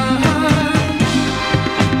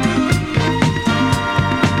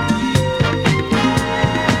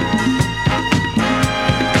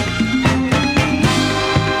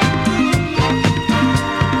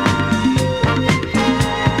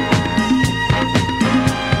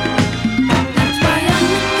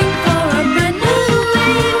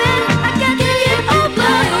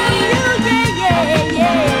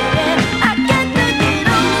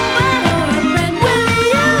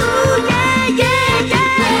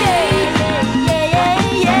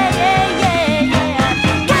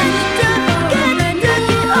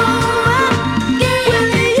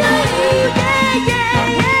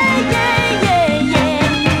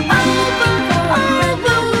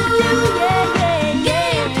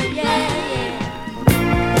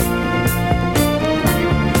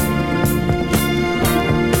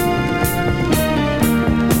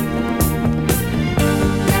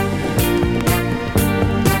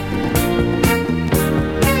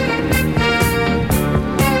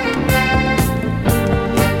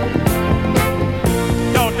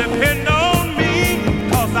 Don't depend on me,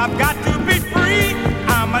 'cause I've got to be free.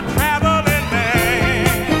 I'm a traveling man.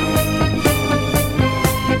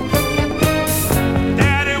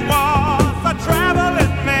 Daddy was a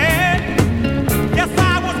traveling man. Yes,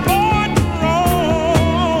 I was born to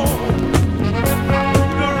roam. I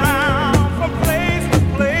moved around from place to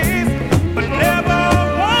place, but never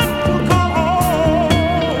one to call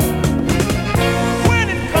home. When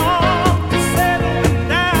it comes to settling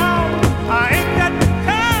down, I ain't that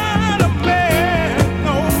kind of man,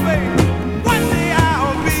 no way. One day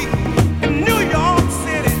I'll be in New York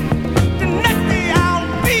City, the next day I'll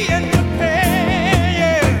be in Japan,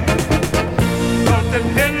 yeah. Don't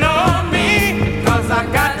depend on me, 'cause I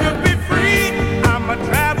got to be free. I'm a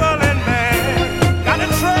traveling man, gotta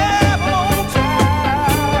travel on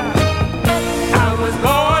time. I was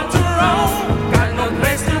born to roam, got no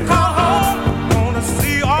place to call home. Gonna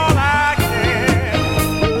see all I can.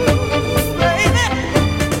 Baby,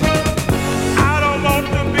 I don't want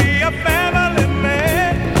to be a family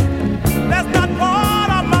man. That's not part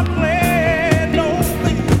of my plan, no,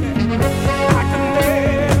 baby. I can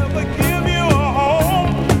never give you a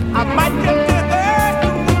home. I might get to hurt to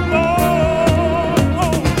move on.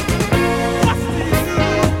 What's the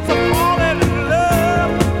use of falling in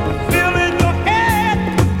love, filling your head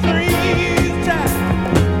with dreams, child?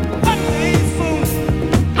 One day soon,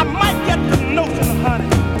 I might get the notion, honey,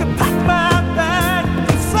 to pack my bag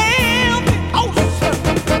and sail the ocean.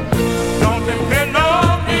 Don't depend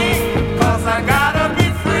on me, 'cause I gotta be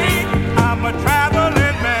free. I'm a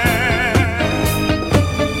traveling man.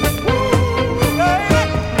 Baby,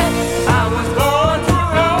 I was born to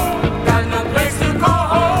roam, got no place to call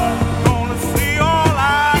home. Gonna see all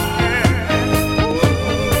I can.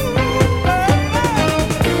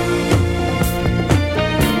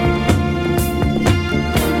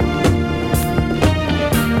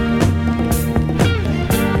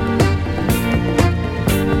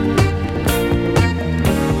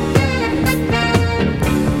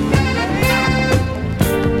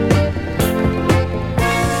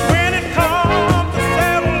 When it comes to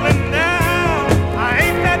settling down, I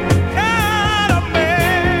ain't that kind of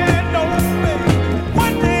man, no way.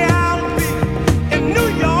 One day I'll be in New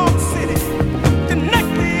York City, the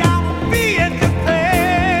next day I'll be in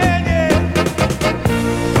Japan, yeah.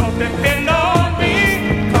 Don't depend on me,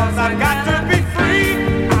 'cause I got to be free.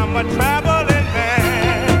 I'm a traveling man,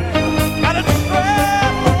 gotta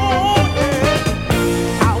travel,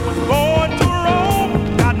 yeah. I was born to roam,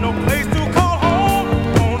 got no place to call home.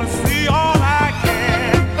 Gonna see all I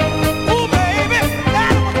can. Ooh, baby,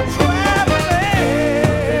 that was traveling.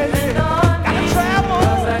 Gotta travel,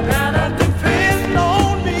 don't depend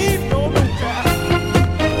on me, no, child.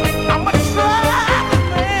 I'm a traveling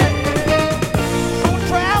man. Gonna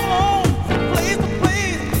travel from place to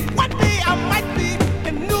place. One day I might be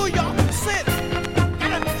in New York City.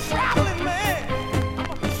 Got a traveling man. I'm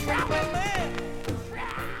a traveling man.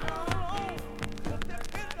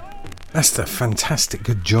 That's the fantastic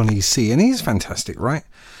good Johnny C. And he's fantastic, right?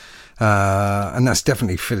 And that's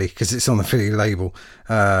definitely Philly, because it's on the Philly label.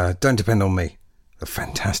 Don't Depend on Me. The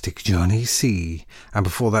fantastic Johnny C. And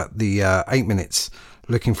before that, the 8 Minutes,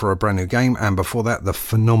 Looking for a Brand New Game. And before that, the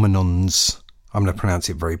Phenomenons, I'm going to pronounce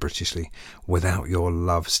it very Britishly. Without Your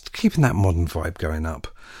Love. Keeping that modern vibe going up.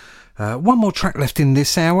 One more track left in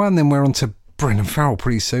this hour, and then we're on to Brendan Farrell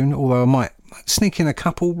pretty soon, although I might sneak in a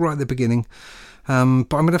couple right at the beginning. But I'm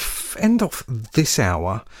going to end off this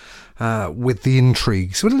hour with the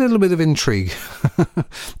intrigues, with a little bit of intrigue.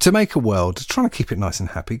 To Make a World, trying to keep it nice and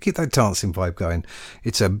happy, keep that dancing vibe going.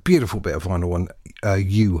 It's a beautiful bit of vinyl on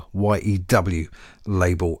UYEW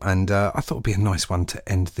label, and I thought it'd be a nice one to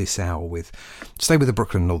end this hour with. Stay with the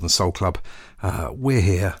Brooklyn Northern Soul Club. We're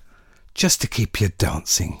here just to keep you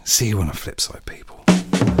dancing. See you on the flip side, people.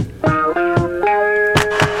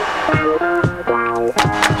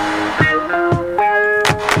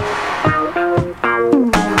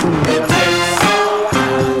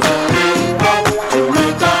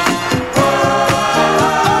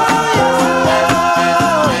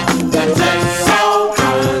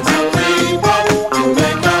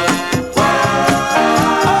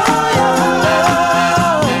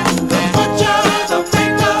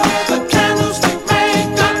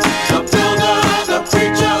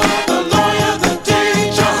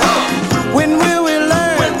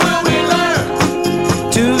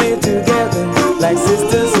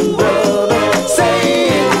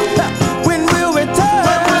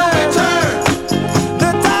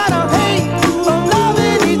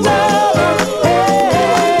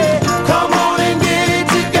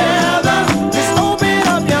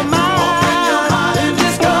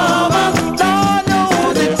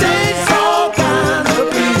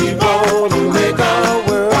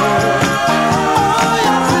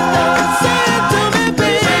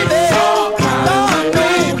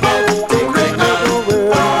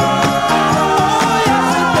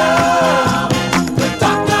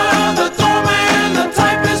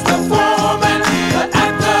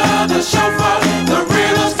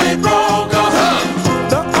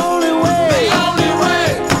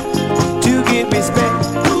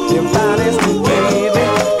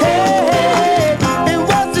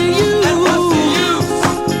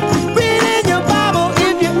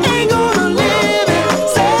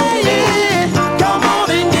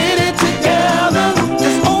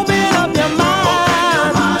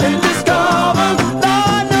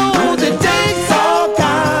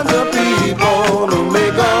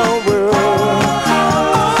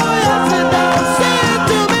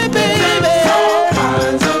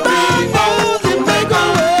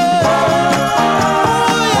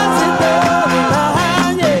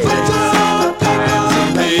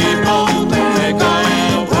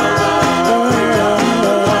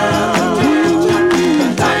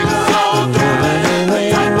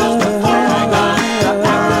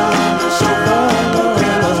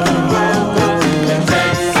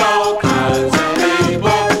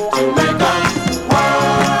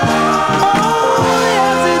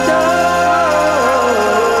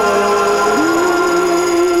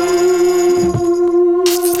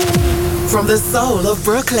 the soul of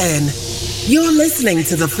Brooklyn. You're listening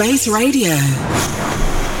to The Face Radio.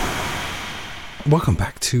 Welcome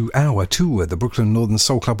back to Hour 2 at the Brooklyn Northern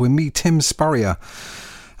Soul Club with me, Tim Spurrier.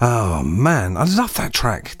 Oh man, I love that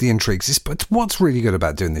track, The Intrigues. But what's really good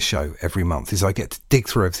about doing this show every month is I get to dig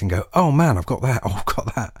through everything and go, oh man, I've got that, oh I've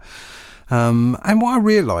got that. And what I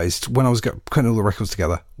realised when I was putting all the records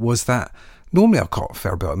together was that normally I've got a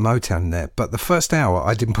fair bit of Motown in there, but the first hour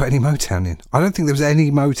I didn't put any Motown in. I don't think there was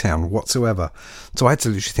any Motown whatsoever. So I had to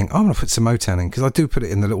literally think, I'm going to put some Motown in, because I do put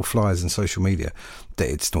it in the little flyers and social media that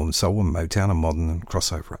it's Northern Soul and Motown and Modern and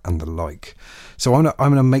Crossover and the like. So I'm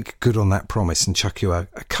going to make good on that promise and chuck you a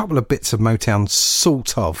couple of bits of Motown,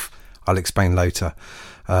 sort of. I'll explain later.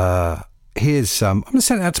 Here's I'm going to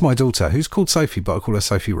send it out to my daughter, who's called Sophie, but I call her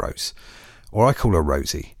Sophie Rose. Or I call her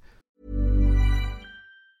Rosie.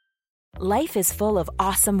 Life is full of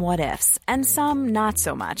awesome what-ifs, and some not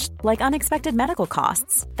so much, like unexpected medical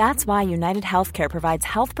costs. That's why United Healthcare provides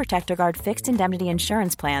Health Protector Guard fixed indemnity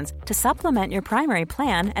insurance plans to supplement your primary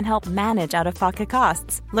plan and help manage out-of-pocket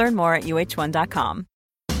costs. Learn more at UH1.com.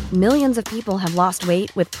 Millions of people have lost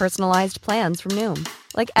weight with personalized plans from Noom.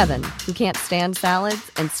 Like Evan, who can't stand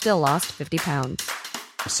salads and still lost 50 pounds.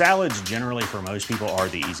 Salads generally for most people are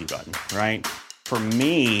the easy button, right? For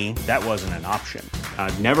me, that wasn't an option.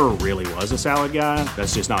 I never really was a salad guy.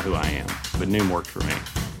 That's just not who I am. But Noom worked for me.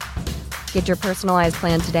 Get your personalized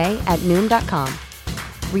plan today at Noom.com.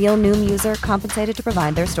 Real Noom user compensated to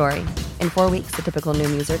provide their story. In 4 weeks, the typical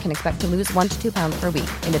Noom user can expect to lose 1 to 2 pounds per week.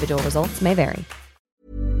 Individual results may vary.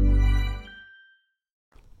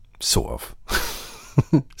 Sort of.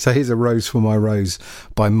 So here's A Rose for My Rose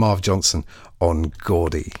by Marv Johnson on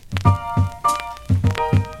Gordy.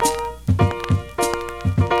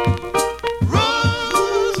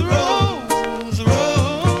 Rose, rose,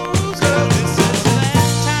 rose, girl, listen.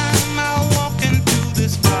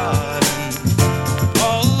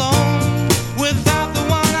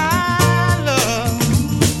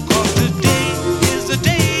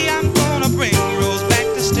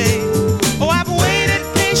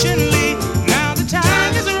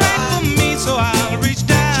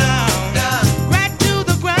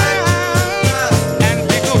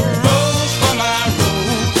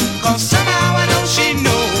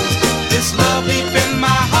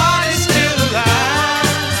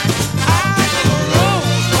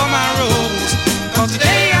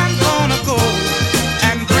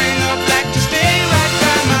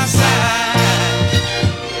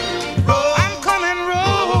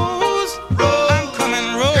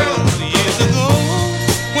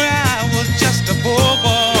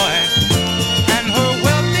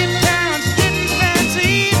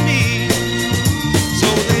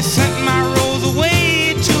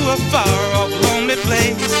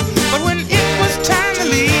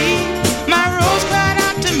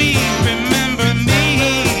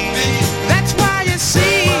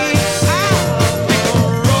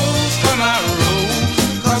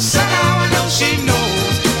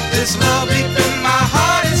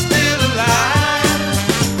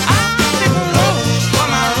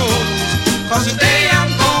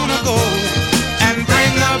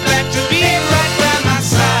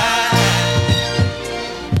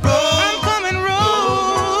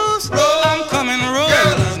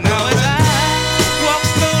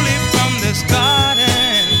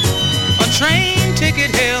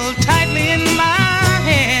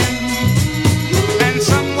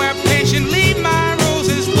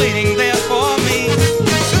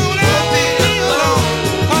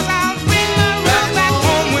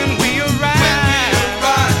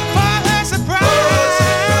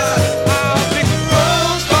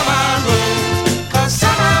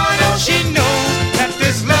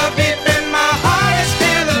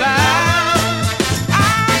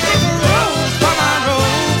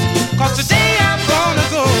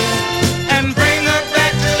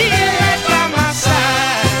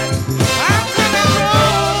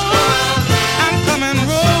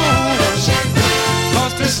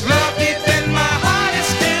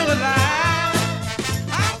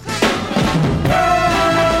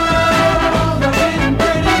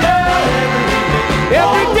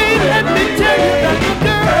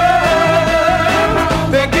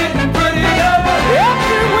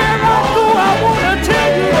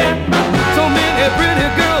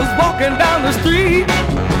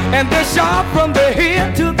 sharp from their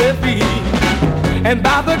head to their feet. And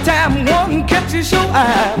by the time one catches your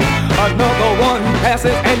eye, another one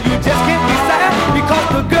passes and you just can't decide. Because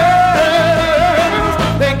the girls,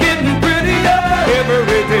 they're getting prettier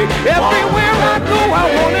every day. Everywhere I go, I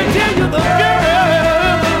wanna tell you the girls.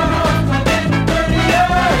 Yeah,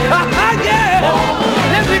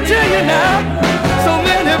 let me tell you now, so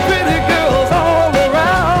many pretty girls all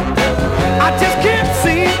around. I just can't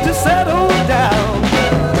seem to settle down.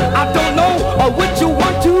 I don't know which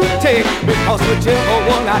one to take, because whichever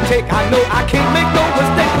one I take, I know I can't make no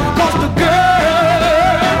mistake. Cause the girls,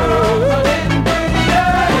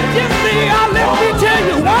 yes they are, let me tell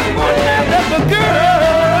you one more time, that the girls,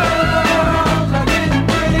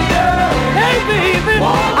 hey baby,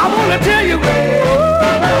 I wanna tell you,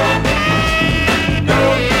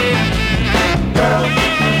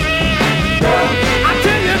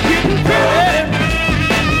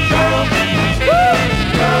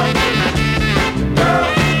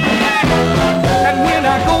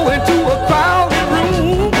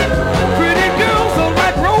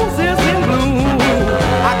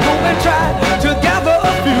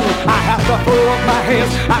 throw up my hands,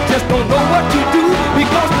 I just don't know what to do.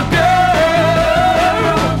 Because the girls,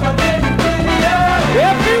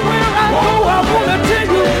 everywhere I go, I wanna tell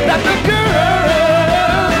you that the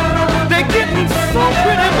girls, they're getting so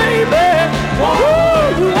pretty, baby.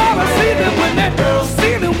 Ooh, you ought to see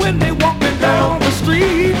them when they walking down the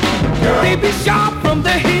street. They be sharp from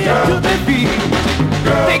their head to their feet.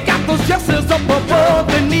 They got those dresses up above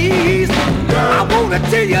their knees. I wanna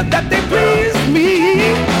tell you that they please me.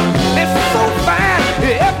 It's so fine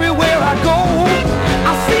everywhere I go.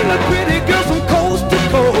 I see the pretty girls from coast to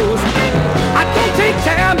coast. I don't take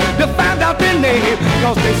time to find out their name,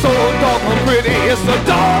 cause they so doggone pretty. It's a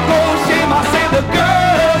doggone shame. I say the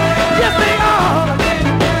girls, yes they are.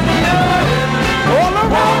 All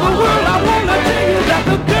around the world I wanna tell you that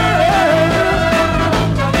the girls,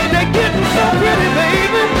 they're getting so pretty,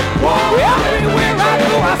 baby. Everywhere I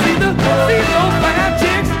go I see those fine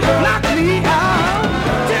chicks knock me out.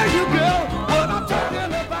 Tell you girl what I'm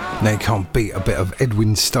talking about. Now you can't beat a bit of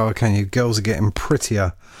Edwin Starr, can you? Girls are getting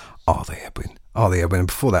prettier. Are they, Edwin? Are they, Edwin? And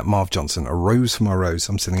before that, Marv Johnson, A Rose for My Rose.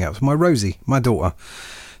 I'm sending out for my Rosie, my daughter.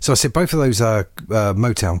 So I said both of those are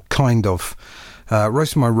Motown, kind of.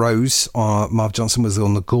 Rose for My Rose, Marv Johnson was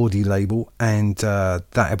on the Gordy label, and that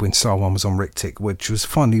Edwin Starr one was on Rick Tick, which was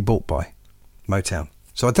finally bought by Motown.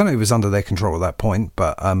 So I don't know if it was under their control at that point,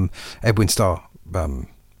 but Edwin Starr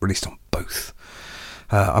released on both.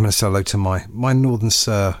 I'm going to say hello to my Northern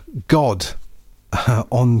Sir God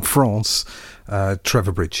on France,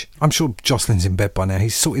 Trevor Bridge. I'm sure Jocelyn's in bed by now.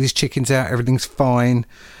 He's sorted his chickens out. Everything's fine.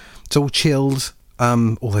 It's all chilled.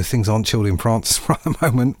 Although things aren't chilled in France right at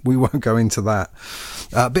the moment. We won't go into that.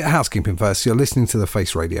 A bit of housekeeping first. You're listening to The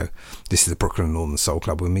Face Radio. This is the Brooklyn Northern Soul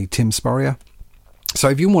Club with me, Tim Spurrier. So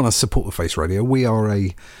if you want to support The Face Radio, we are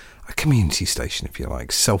a community station, if you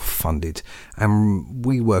like, self-funded, and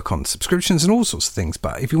we work on subscriptions and all sorts of things.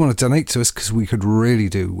 But if you want to donate to us, because we could really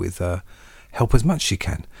do with help as much as you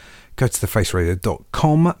can, go to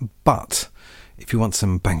thefaceradio.com. But if you want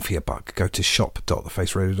some bang for your buck, go to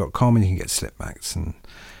shop.thefaceradio.com and you can get slip mats and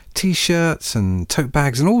t-shirts and tote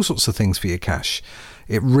bags and all sorts of things for your cash.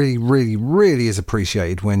 It really, really, really is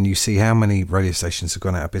appreciated when you see how many radio stations have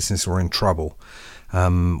gone out of business or in trouble.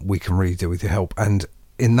 We can really do with your help. And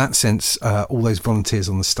in that sense, all those volunteers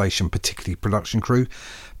on the station, particularly production crew,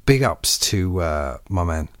 big ups to my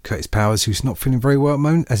man Curtis Powers, who's not feeling very well at the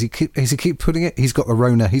moment. As he keep putting it, he's got the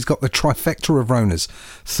Rona. He's got the trifecta of Ronas.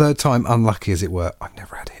 Third time unlucky, as it were. I've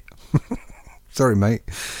never had it. Sorry, mate.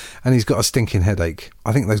 And he's got a stinking headache.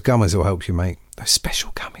 I think those gummies will help you, mate. Those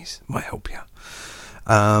special gummies might help you.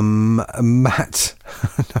 Matt,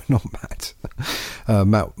 no, not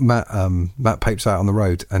Matt. Matt Papes out on the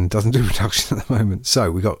road and doesn't do production at the moment.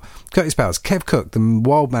 So we got Curtis Powers, Kev Cook, the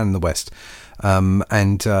wild man in the West, and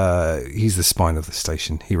he's the spine of the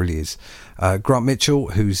station. He really is. Grant Mitchell,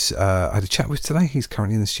 who's I had a chat with today. He's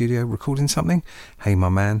currently in the studio recording something. Hey, my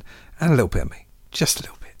man, and a little bit of me, just a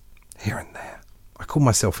little bit here and there. I call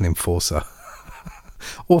myself an enforcer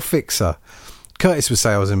or fixer. Curtis would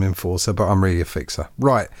say I was an enforcer, but I'm really a fixer.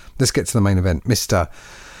 Right, let's get to the main event. Mr.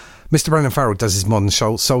 Brendan Farrell does his Modern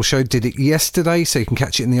Soul show. Did it yesterday, so you can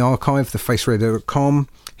catch it in the archive, thefaceradio.com.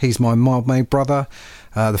 He's my mild-made brother.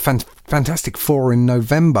 The Fantastic Four in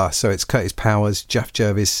November, so it's Curtis Powers, Jeff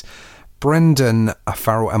Jervis, Brendan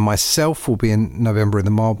Farrell, and myself will be in November in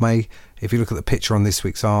the Mild May. If you look at the picture on this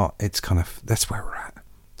week's art, it's kind of, that's where we're at.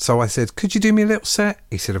 So I said, could you do me a little set?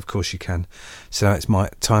 He said, of course you can. So now it's my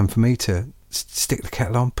time for me to stick the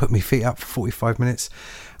kettle on, put my feet up for 45 minutes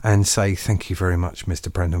and say thank you very much,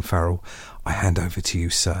 Mr. Brendan Farrell. I hand over to you,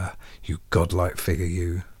 sir. You godlike figure,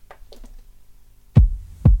 you.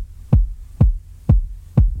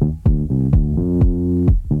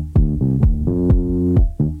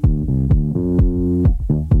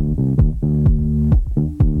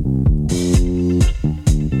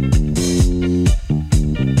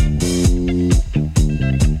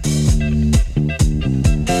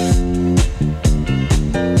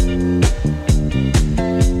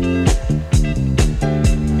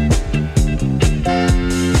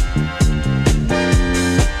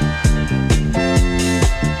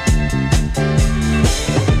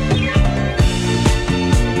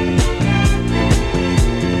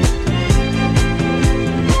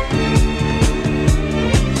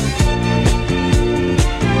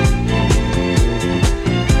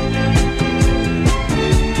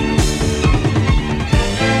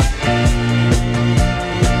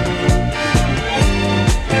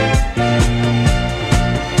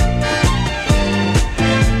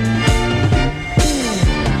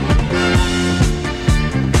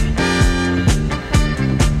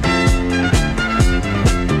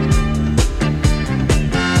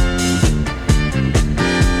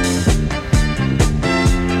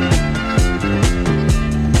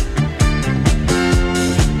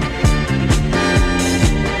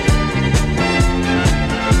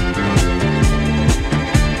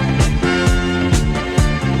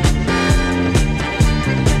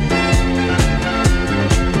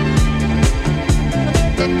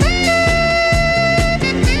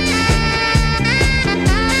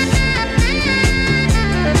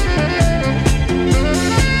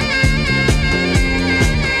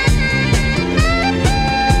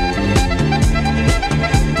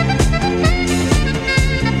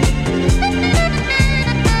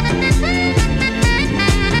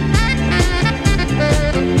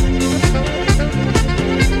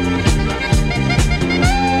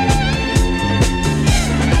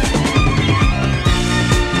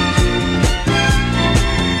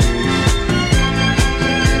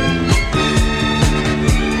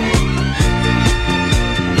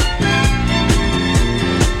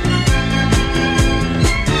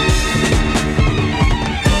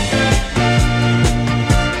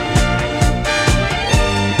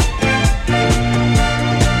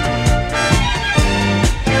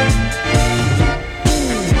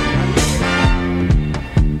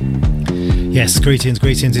 Yes, greetings.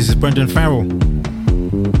 This is Brendan Farrell.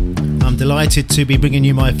 I'm delighted to be bringing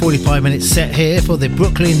you my 45-minute set here for the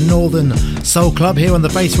Brooklyn Northern Soul Club here on the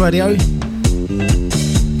Face Radio.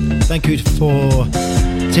 Thank you for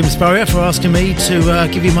Tim Spurrier for asking me to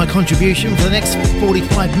give you my contribution for the next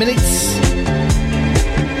 45 minutes.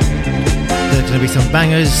 There's going to be some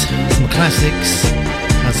bangers, some classics,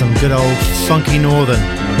 and some good old funky Northern.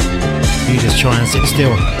 You just try and sit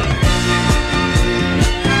still.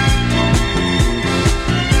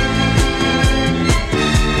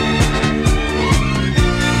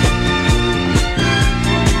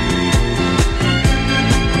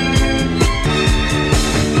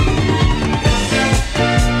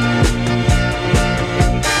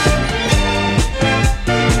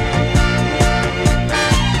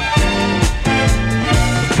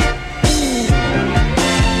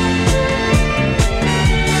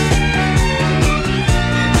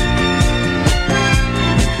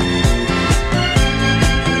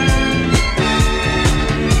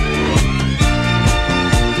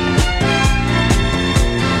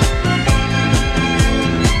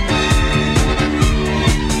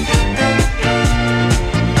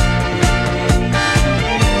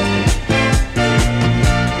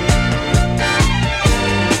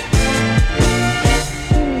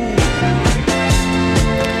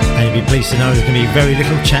 To know there's going to be very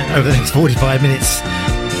little chat over the next 45 minutes.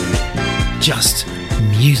 Just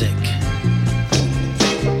music.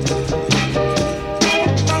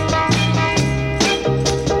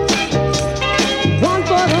 One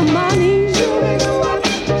for the money,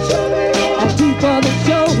 and two for the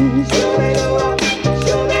shows.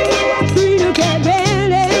 Three to get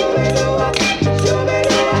ready,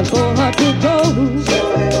 and four to go.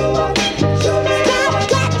 Stop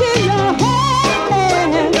clapping your hands.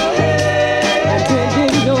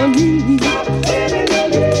 Your knees,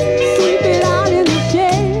 sweep it out in the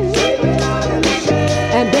shade.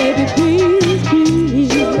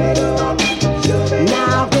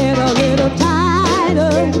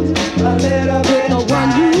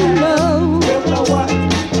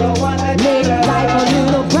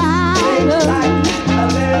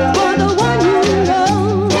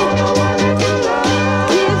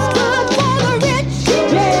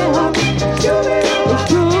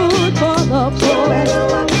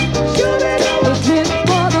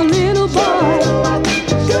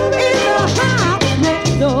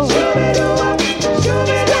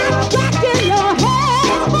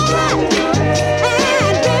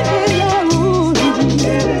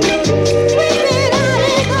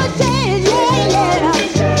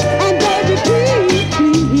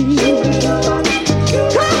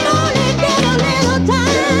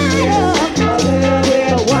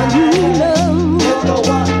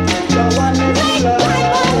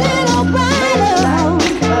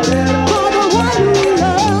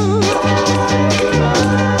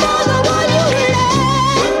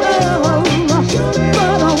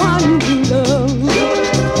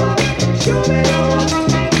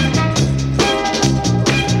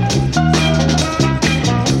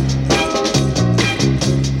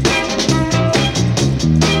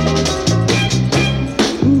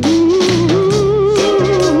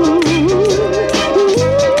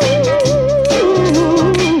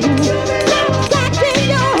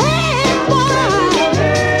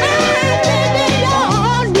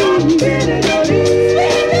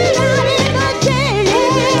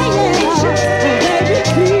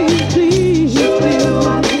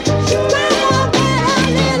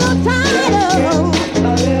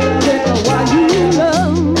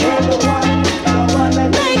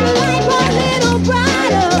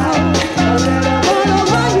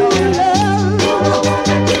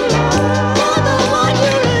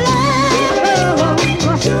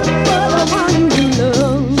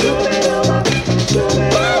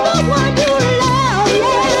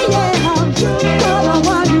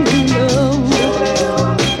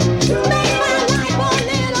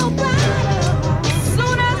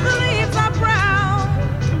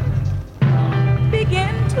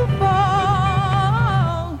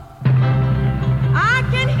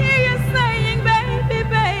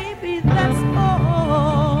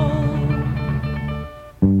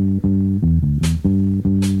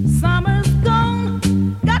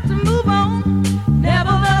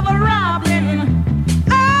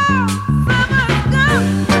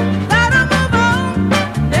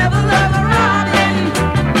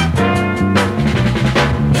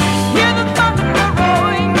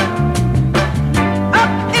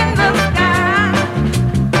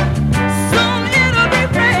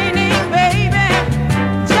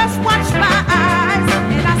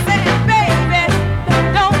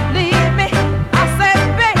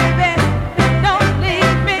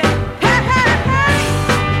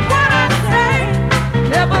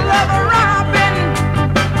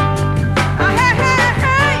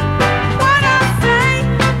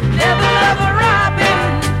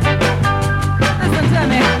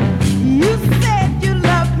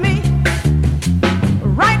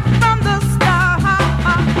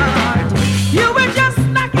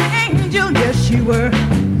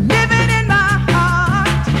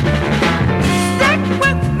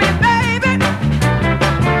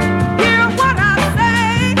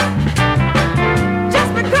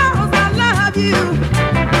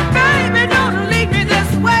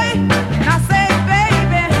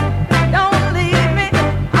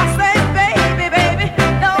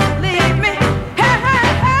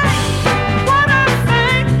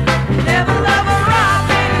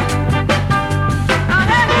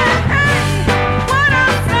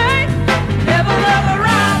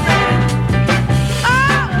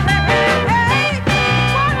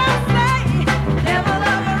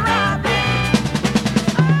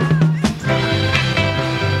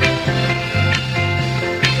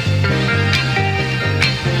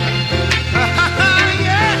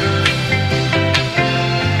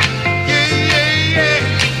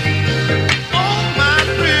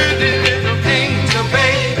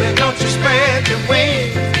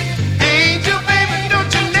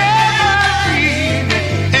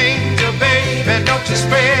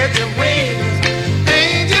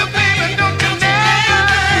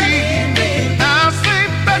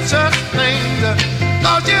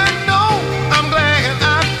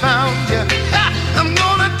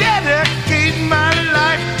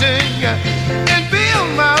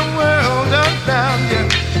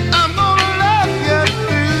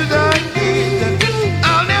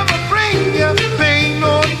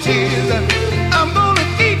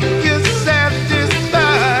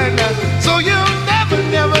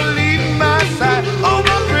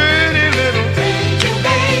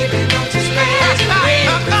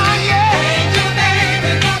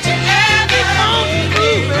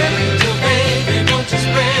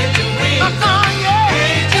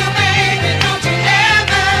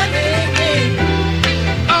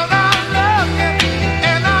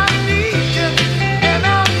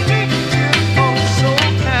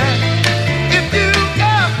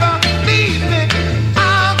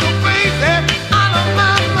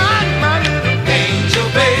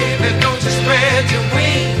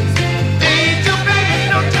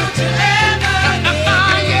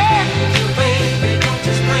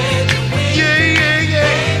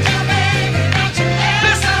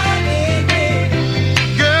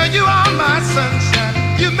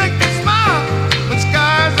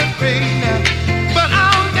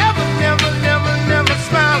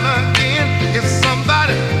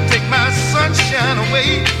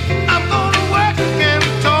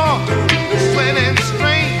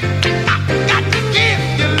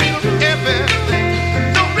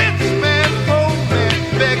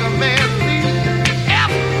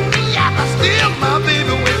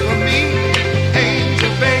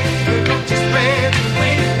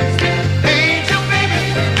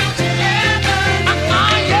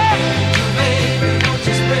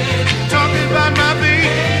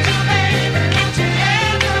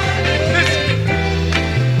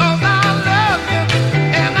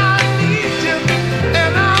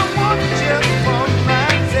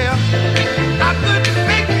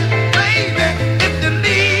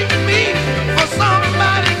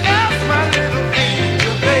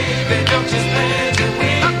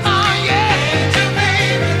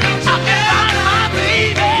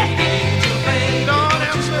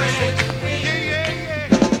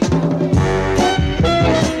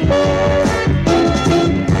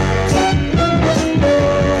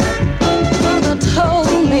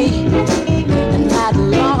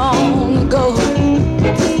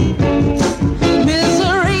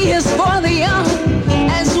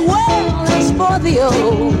 the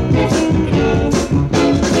old.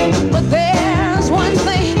 But there's one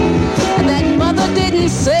thing that mother didn't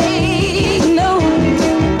say, no,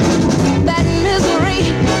 that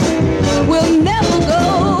misery will never go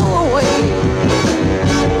away.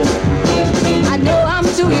 I know I'm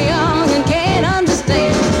too young and can't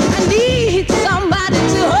understand. I need somebody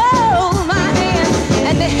to hold my hand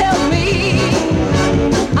and to help me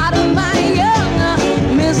out of my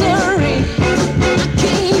young misery. I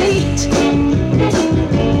can't eat,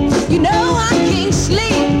 you know I can't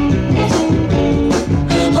sleep.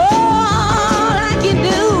 All I can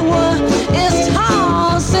do is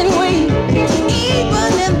toss and wait,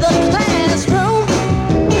 even in the classroom.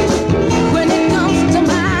 When it comes to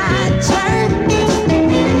my turn,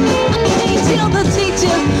 I can't tell the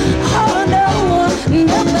teacher, oh no,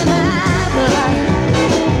 nothing I've learned.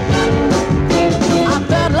 I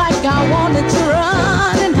felt like I wanted to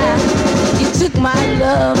run and hide. You took my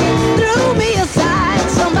love, threw me aside.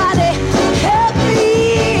 Somebody help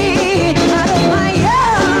me out of my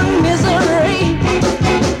young misery.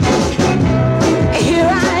 Here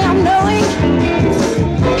I am knowing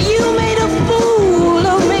you made a fool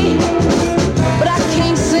of me, but I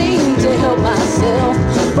can't seem to help myself.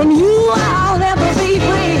 From you I'll never be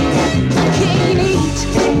free. I can't eat,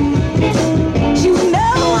 you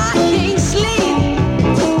know I can't sleep.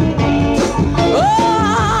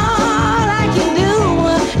 All I can do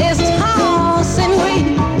is toss and wait,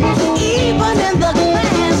 even in the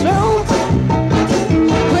classroom.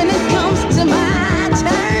 When it comes to my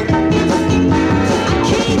turn, I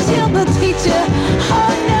can't tell the teacher,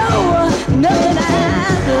 oh no, nothing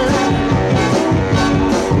I've learned.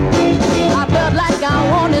 I felt like I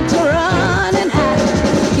wanted to run and hide.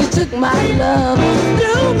 You took my love,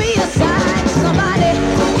 threw me aside. Somebody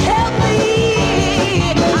help me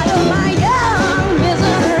out of my young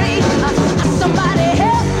misery. Somebody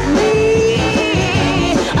help me.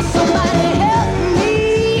 Somebody help me.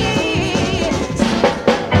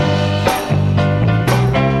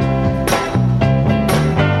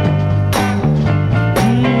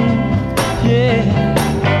 Yeah,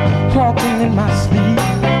 walking in my sleep,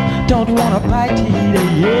 don't wanna bite either,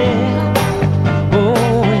 yeah,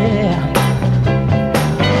 oh yeah.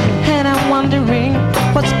 And I'm wondering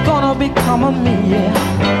what's gonna become of me, yeah.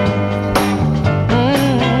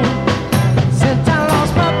 Since I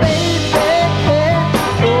lost my baby,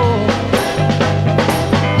 oh,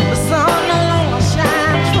 the sun no longer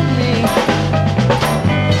shines for me,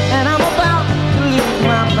 and I'm about to lose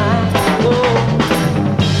my mind, oh.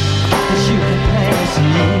 'Cause you can plainly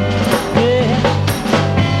see, yeah.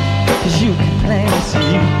 'Cause you can plainly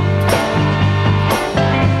see,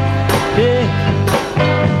 yeah.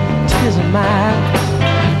 Tears of my eyes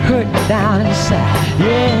hurt me down inside,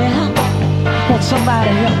 yeah. Won't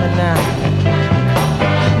somebody help me now?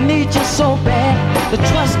 Need you so bad to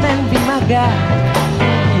trust and be my guide,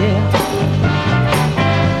 yeah.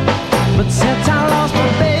 But since I lost my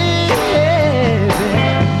baby,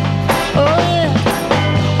 oh yeah,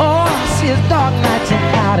 all I see is dark nights and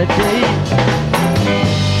cloudy days.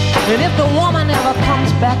 And if the woman ever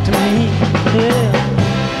comes back to me, yeah,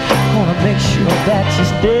 gonna make sure that she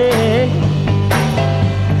stays.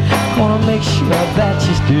 Gonna make sure that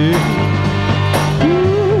she stays.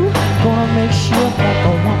 Ooh, gonna make sure that the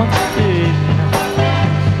woman stays.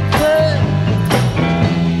 Hey.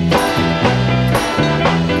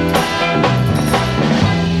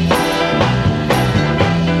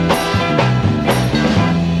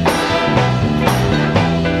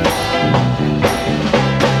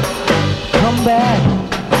 Come back,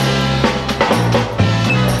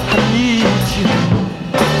 I need you.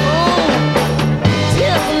 Oh,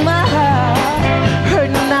 tears in my heart,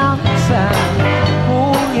 hurting down inside.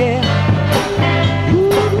 Oh yeah,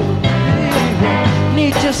 ooh, baby,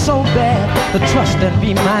 need you so bad to trust and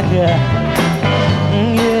be my girl.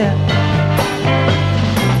 Yeah,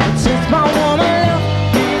 but since my woman left,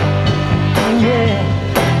 yeah,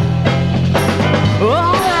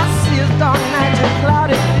 all I see is dark nights and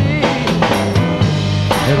cloudy days.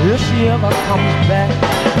 And if she ever comes back,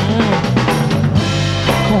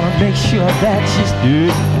 gonna make sure that she's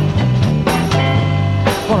good.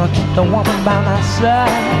 Gonna keep the woman by my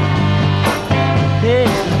side. Yeah,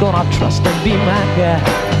 she's gonna trust and be my guy.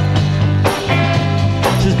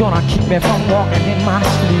 She's gonna keep me from walking in my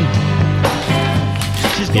sleep.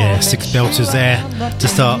 Yeah, six belters there to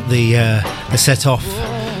start the set off,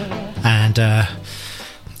 and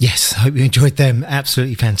yes, I hope you enjoyed them.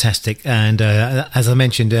 Absolutely fantastic. And as I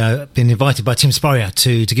mentioned, I've been invited by Tim Spurrier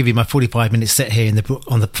to give you my 45-minute set here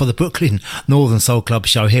for the Brooklyn Northern Soul Club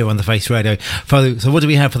show here on the Face Radio. So what do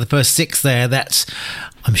we have for the first six there? That's,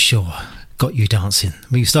 I'm sure, Got You Dancing.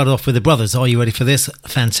 We started off with the Brothers. Are you ready for this?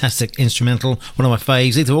 Fantastic instrumental. One of my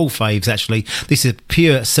faves. These are all faves, actually. This is a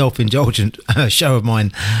pure self-indulgent show of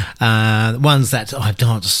mine. Ones that I've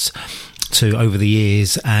danced to over the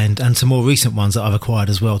years, and some more recent ones that I've acquired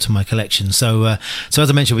as well to my collection. So as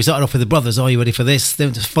I mentioned, we started off with the Brothers. Are you ready for this?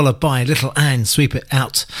 Then followed by Little Anne, Sweep It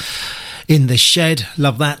Out in the Shed.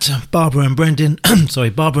 Love that. Barbara and Brendan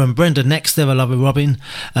next. Ever Love Robin.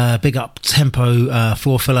 Big Up Tempo,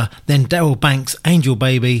 Floor Filler. Then Daryl Banks, Angel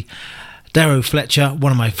Baby. Darrow Fletcher,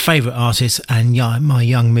 one of my favourite artists, and My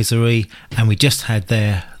Young Misery. And we just had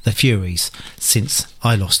there The Furies, Since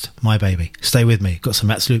I Lost My Baby. Stay with me. Got some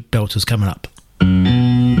absolute belters coming up.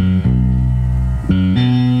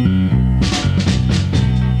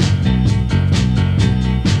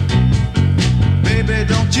 Baby,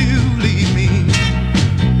 don't you leave me.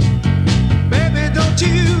 Baby, don't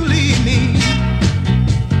you leave me.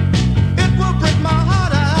 It will break my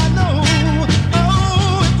heart, I know.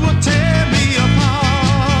 Oh, it will tear me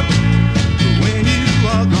apart when you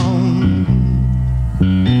are gone.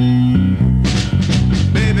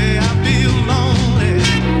 Baby, I feel lonely.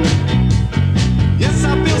 Yes, I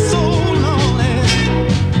feel so lonely.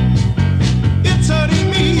 It's hurting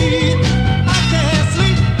me. I can't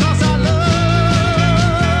sleep 'cause I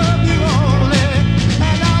love you only.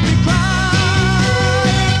 And I'll be crying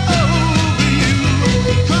over you.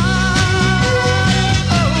 Crying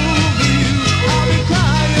over you. I'll be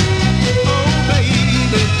crying, oh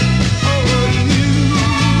baby, over you.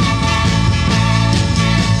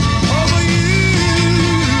 Over you.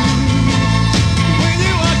 When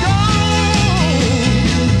you are gone.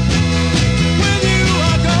 When you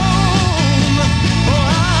are gone. Oh,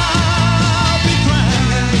 I'll be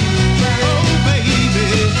crying, oh baby.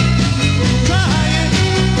 Crying,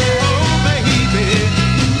 oh baby.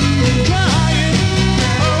 Crying,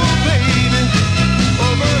 oh baby.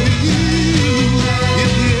 Over you.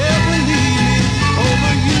 If you ever leave me,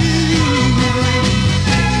 over you.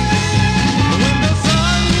 When the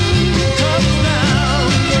sun comes down,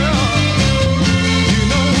 girl, you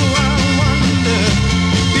know I wonder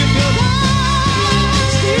if your love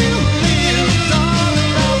still lives,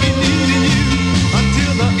 darling. I'll be needing you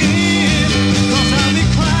until the end, 'cause I'll be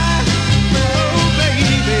crying, oh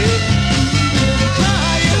baby.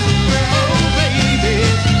 Crying, oh baby.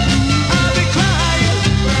 I'll be crying,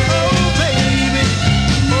 oh baby,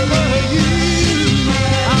 over you.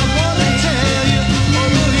 I wanna tell you,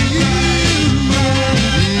 over you.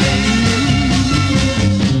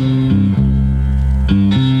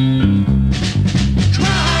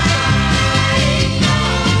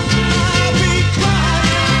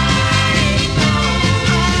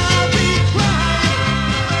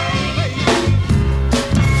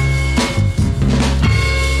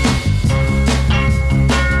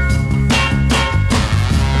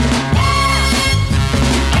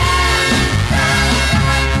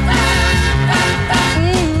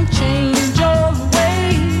 Change your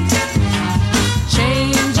ways,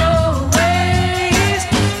 change your ways,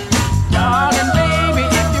 darling baby.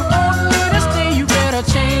 If you want me to stay, you better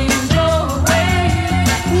change your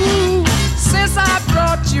ways. Since I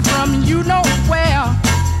brought you from you know where,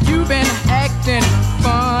 you've been acting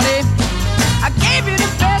funny. I gave you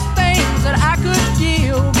the best things that I could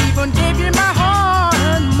give, even gave you my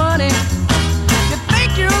hard-earned money. You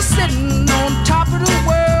think you're sitting on top of the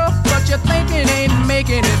world, but you think it ain't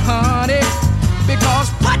making it, honey. Because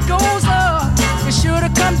what goes up, it should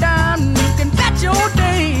have come down. You can bet your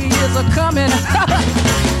days are coming.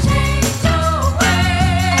 Change your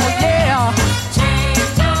ways. Oh yeah.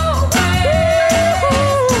 Change your ways.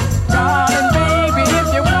 Darling baby, if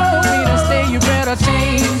you want me to stay, you better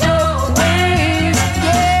change your ways.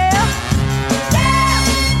 Yeah.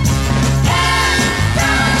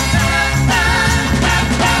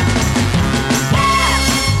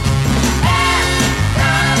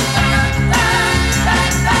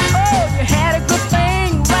 Oh, you had a good thing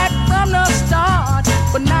right from the start,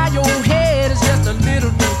 but now your head is just a little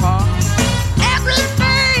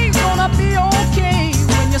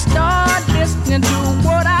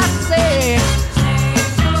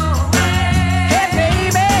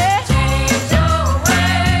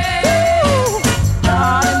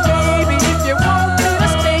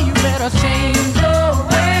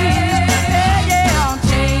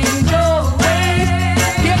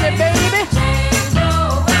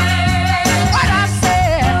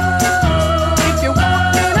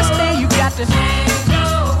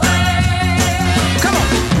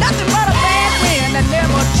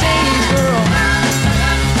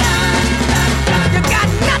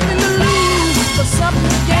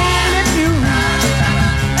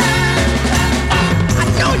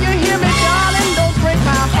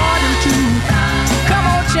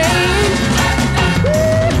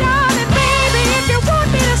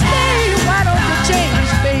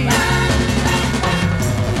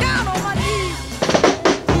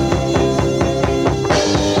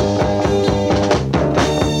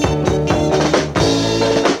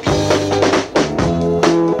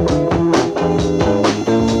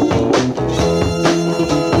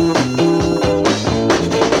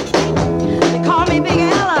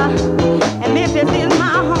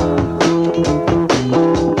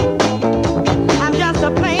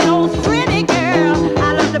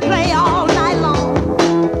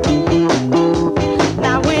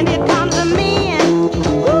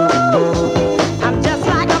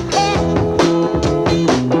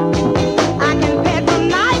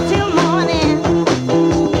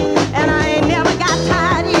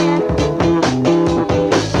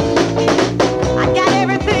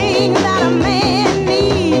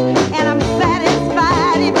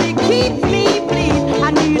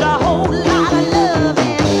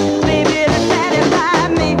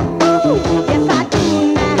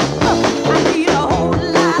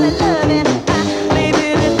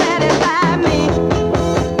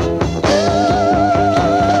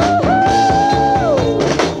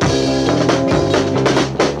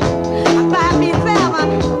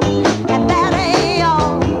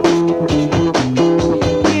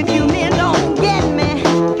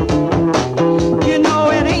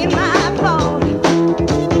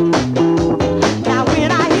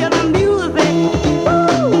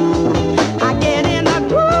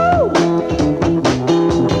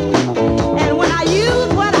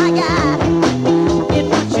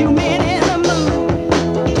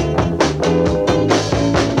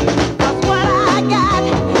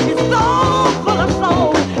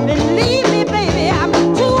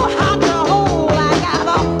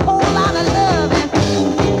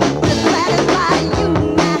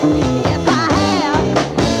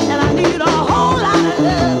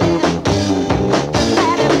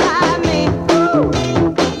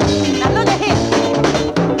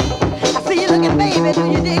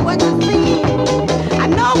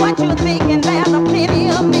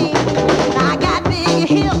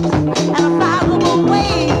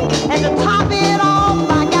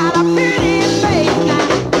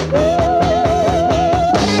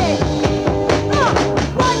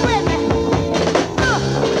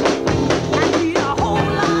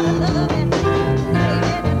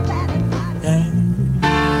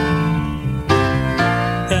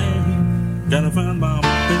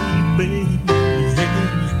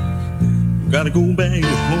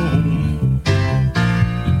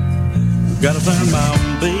Gotta find my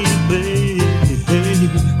baby.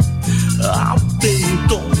 I've been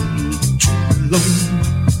gone too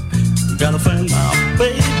long. Gotta find my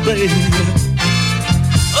baby.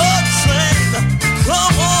 Oh, train,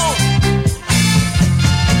 come on.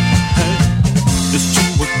 Hey, it's 2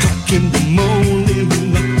 o'clock in the morning,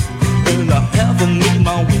 and I haven't made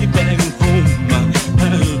my way back home.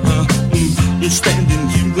 I'm standing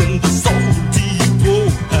here in the salty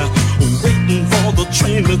road, waiting for the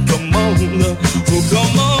train to come on. Oh,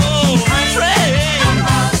 come on, train.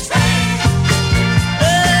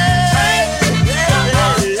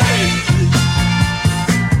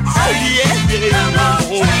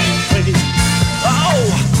 Oh,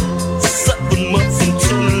 7 months and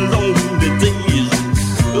 10 lonely days.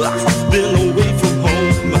 I've been away from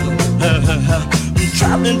home,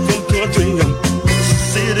 traveling from country,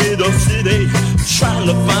 city to city, trying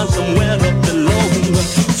to find somewhere to belong.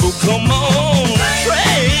 So come on,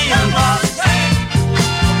 train.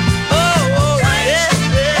 Oh,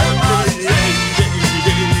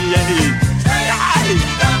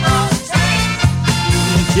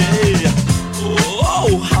 yeah.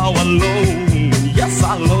 Oh, how I long, yes I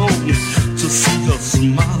long to see her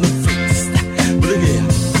smiling face. But yeah,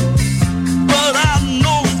 but I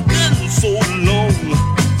know it's been so long.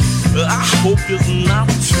 I hope it's not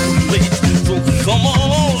too late. So come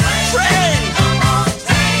on, train.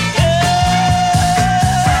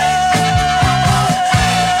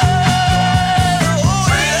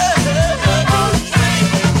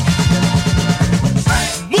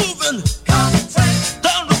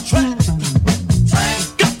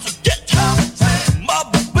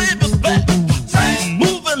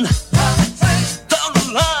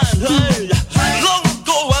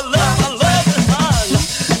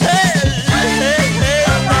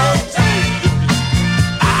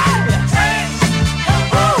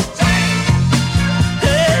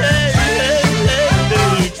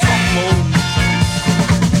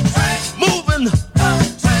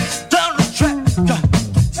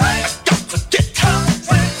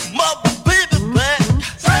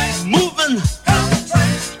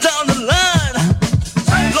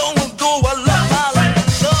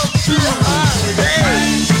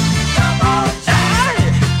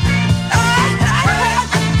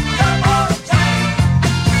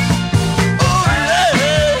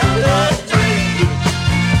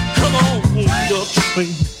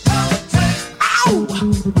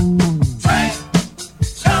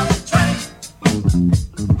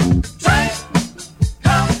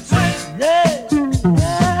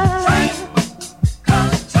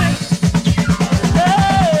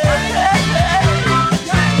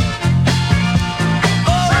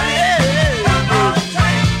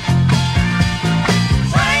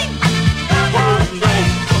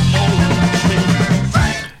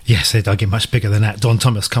 It don't get much bigger than that. Don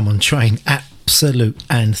Thomas, Come On Train, absolute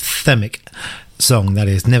anthemic song that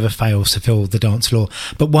is, never fails to fill the dance floor,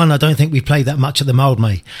 but one I don't think we played that much at the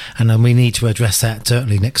Mildmay, and we need to address that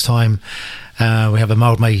certainly next time. We have a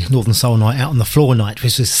Mildmay Northern Soul Night out on the floor night,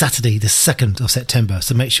 which is Saturday the 2nd of September,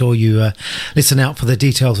 so make sure you listen out for the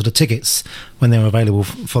details of the tickets when they're available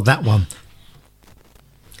for that one.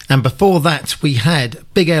 And before that, we had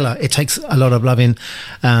Big Ella, It Takes a Lot of Loving.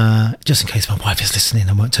 Just in case my wife is listening,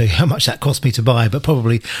 I won't tell you how much that cost me to buy, but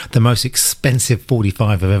probably the most expensive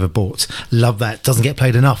 45 I've ever bought. Love that. Doesn't get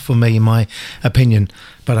played enough for me, in my opinion,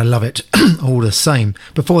 but I love it all the same.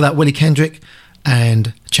 Before that, Willie Kendrick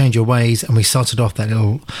and Change Your Ways. And we started off that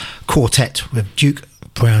little quartet with Duke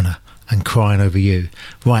Browner and Crying Over You.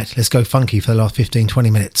 Right, let's go funky for the last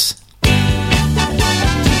 15-20 minutes.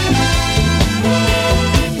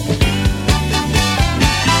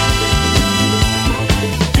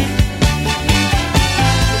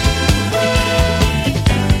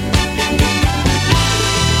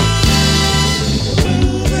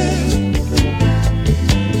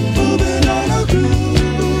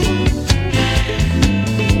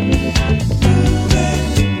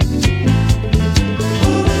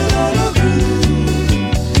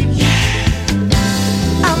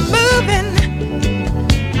 I'm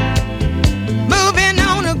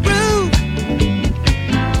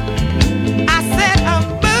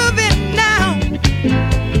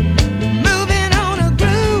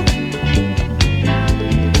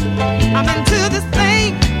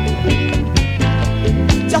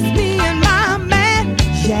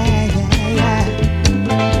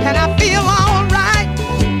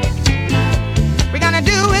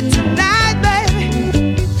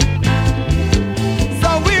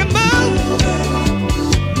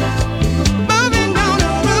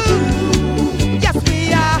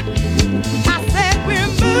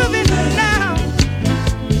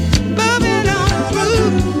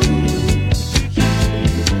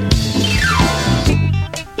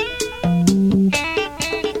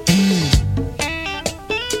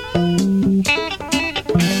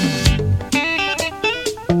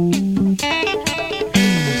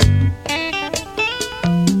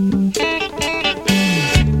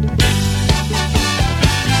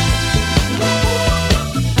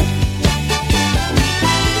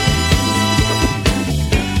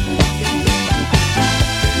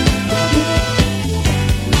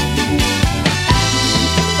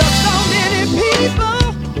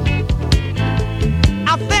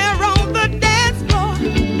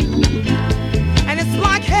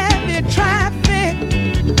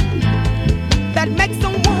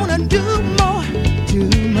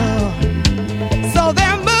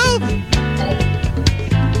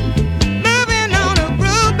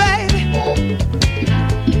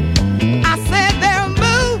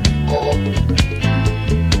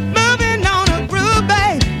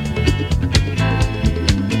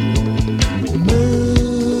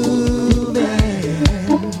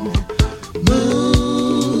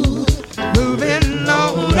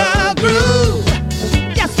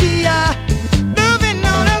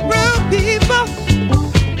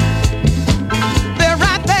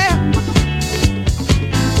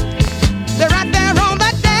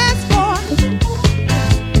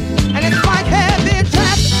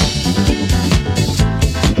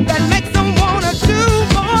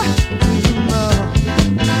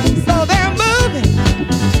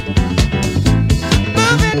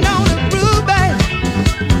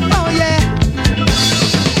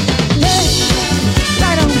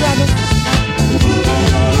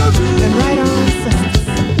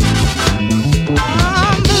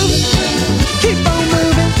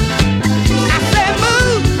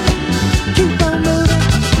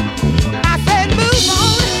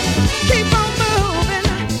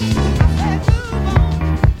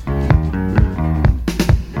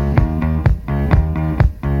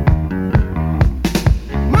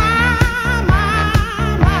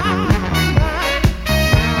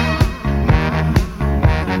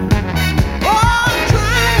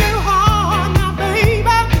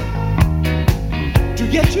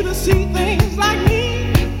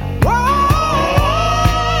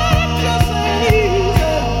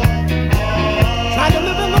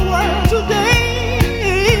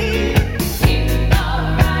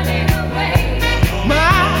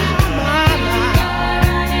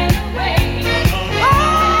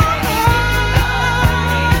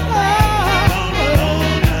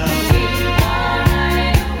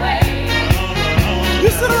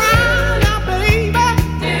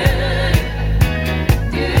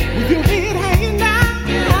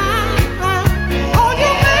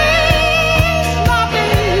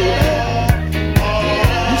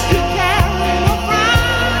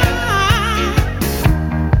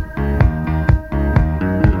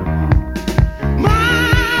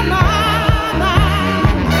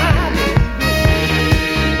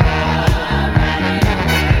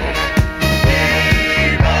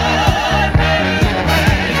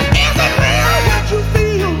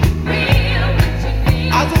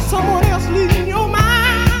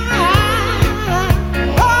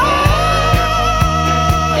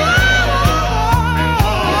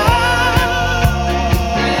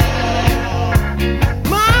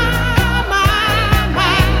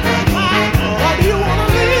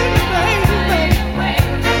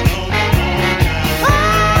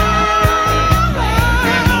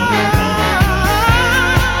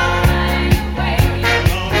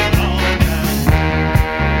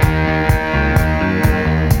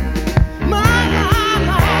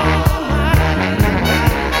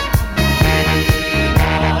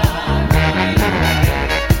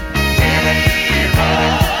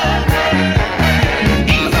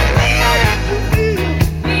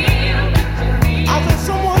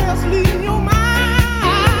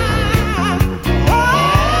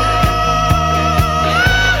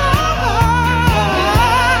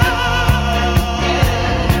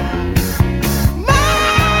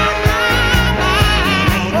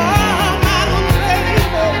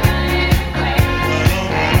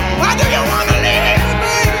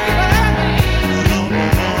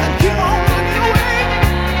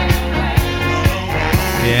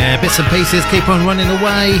Bits and Pieces, Keep On Running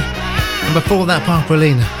Away. And before that,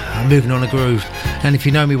 Parkerolina, Moving On a Groove. And if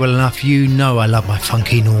you know me well enough, you know I love my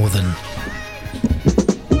funky northern.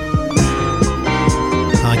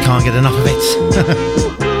 I can't get enough of it.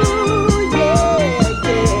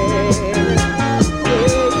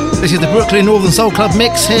 This is the Brooklyn Northern Soul Club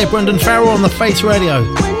mix here, Brendan Farrell on the Face Radio.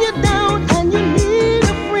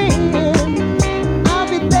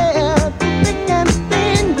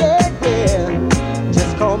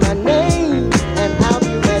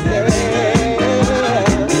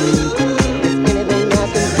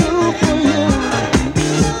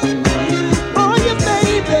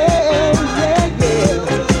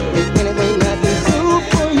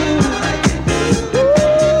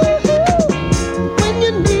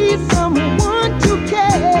 Someone to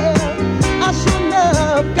care, I should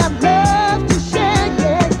love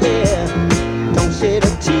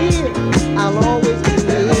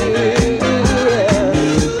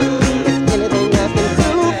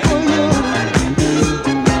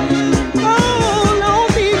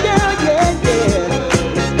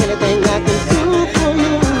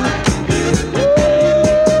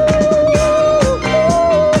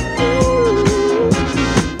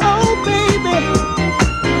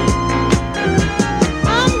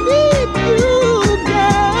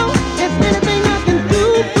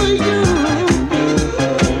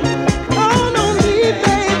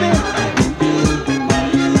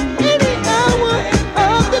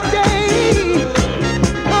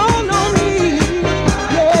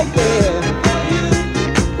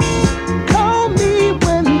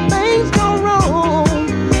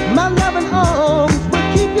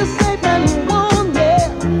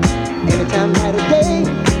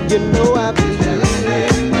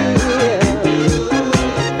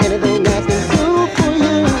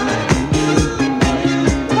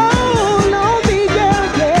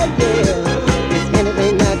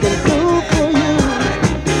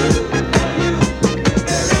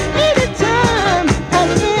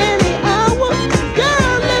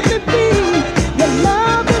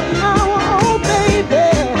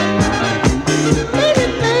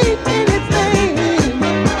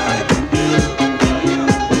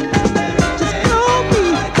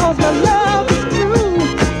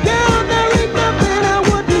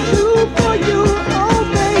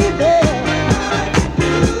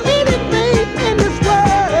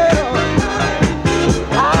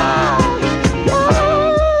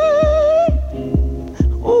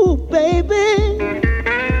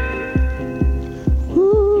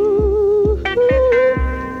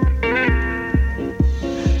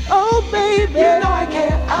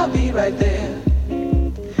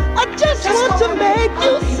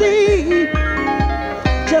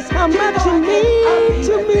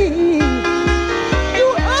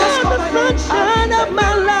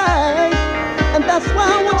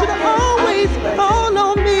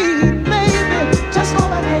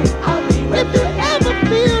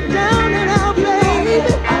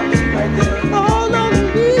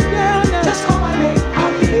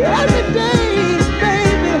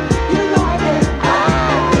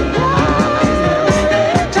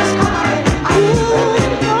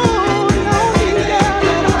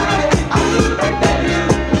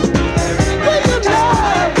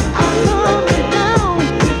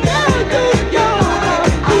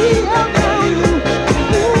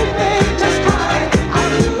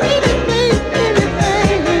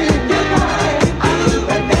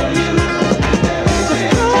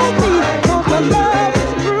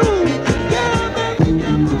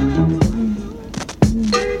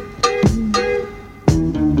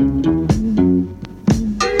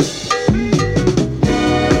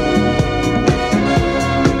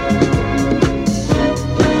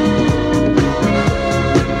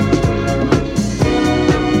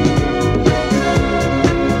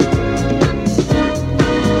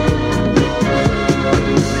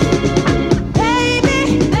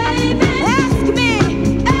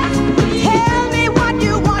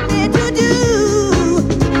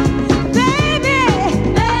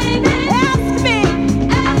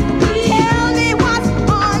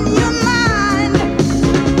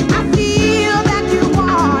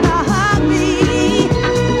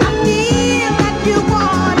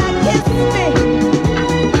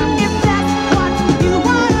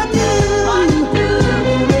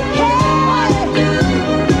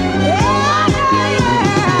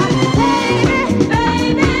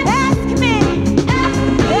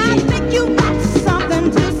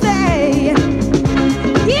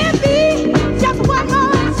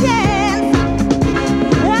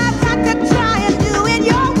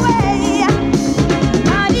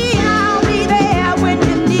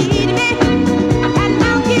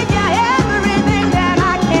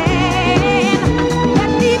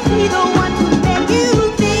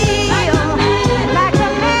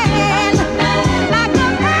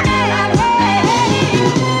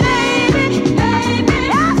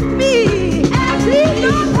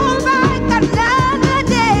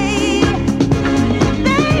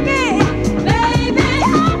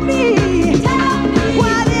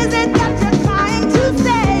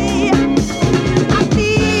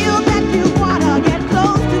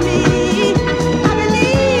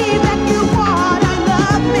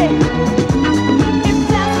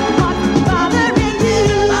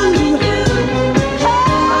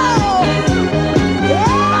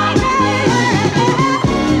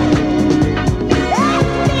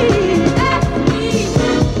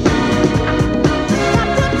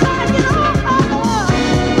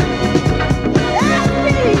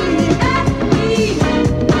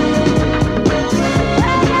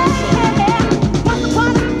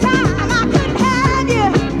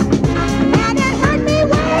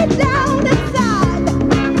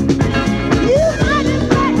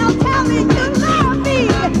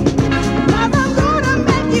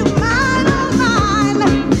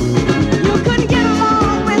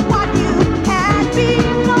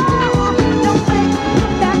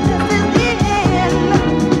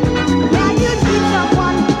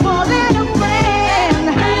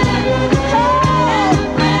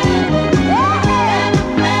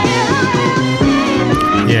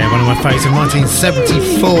phase from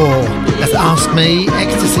 1974. That's Ask Me,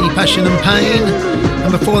 Ecstasy, Passion and Pain.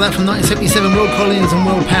 And before that, from 1977, Will Collins and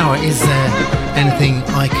Will Power, Is There Anything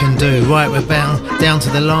I Can Do? Right, we're down to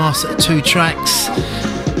the last two tracks.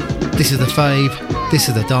 This is the fave, this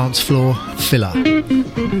is the dance floor filler.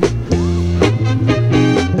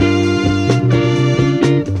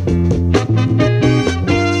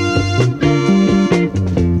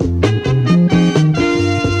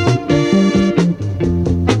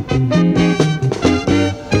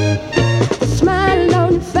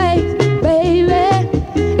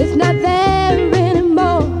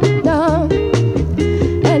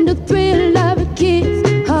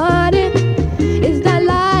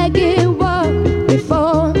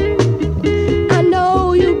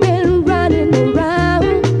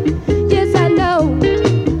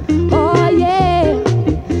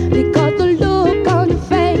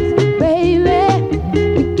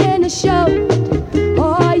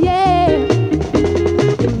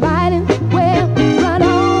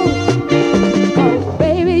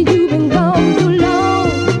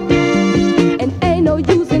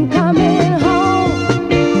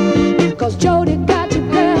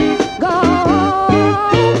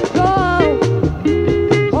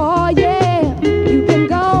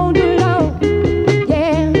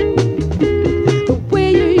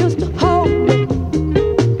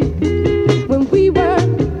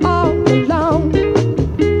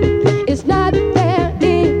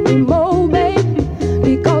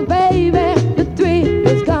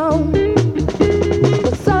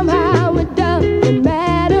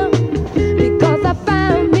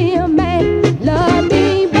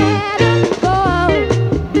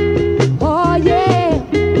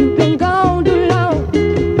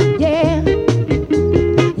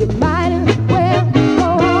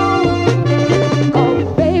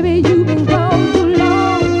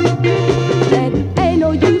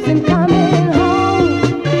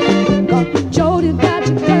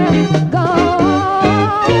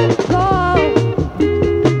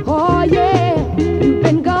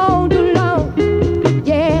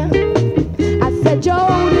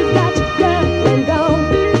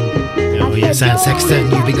 Sexton,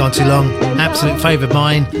 You've Been Gone Too Long, absolute favourite of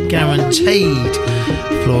mine, guaranteed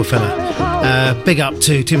floor filler. Big up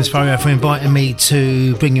to Tim Spurrier for inviting me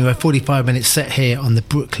to bring you a 45-minute set here on the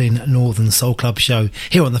Brooklyn Northern Soul Club show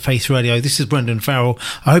here on the Faith Radio. This is Brendan Farrell.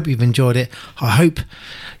 I hope you've enjoyed it. I hope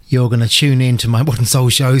you're going to tune in to my Modern Soul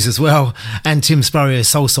shows as well, and Tim Spurrier's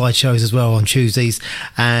Soulside shows as well on Tuesdays.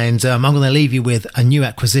 And I'm going to leave you with a new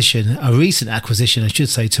acquisition, a recent acquisition, I should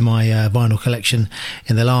say, to my vinyl collection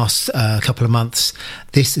in the last couple of months.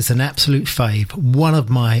 This is an absolute fave, one of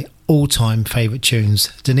my all-time favourite tunes,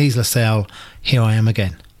 Denise LaSalle, Here I Am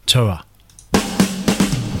Again. Ta-ra.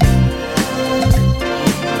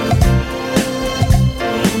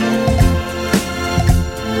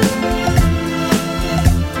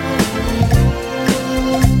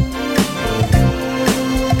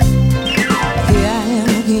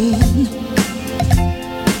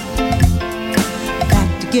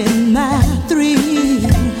 Get my thrill.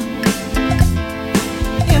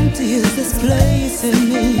 Empty is this place in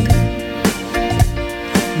me.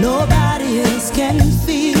 Nobody else can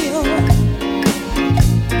feel.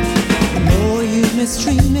 The more you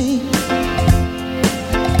mistreat me,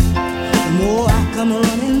 the more I come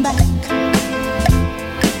running back.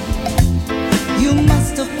 You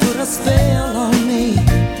must have put a spell on me.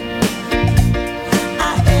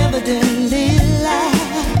 I evidently lied.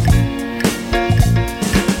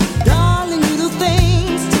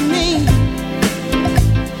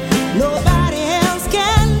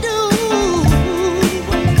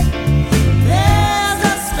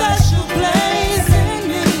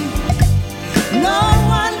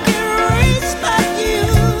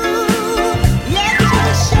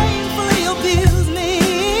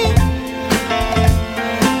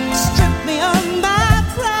 Strip me of my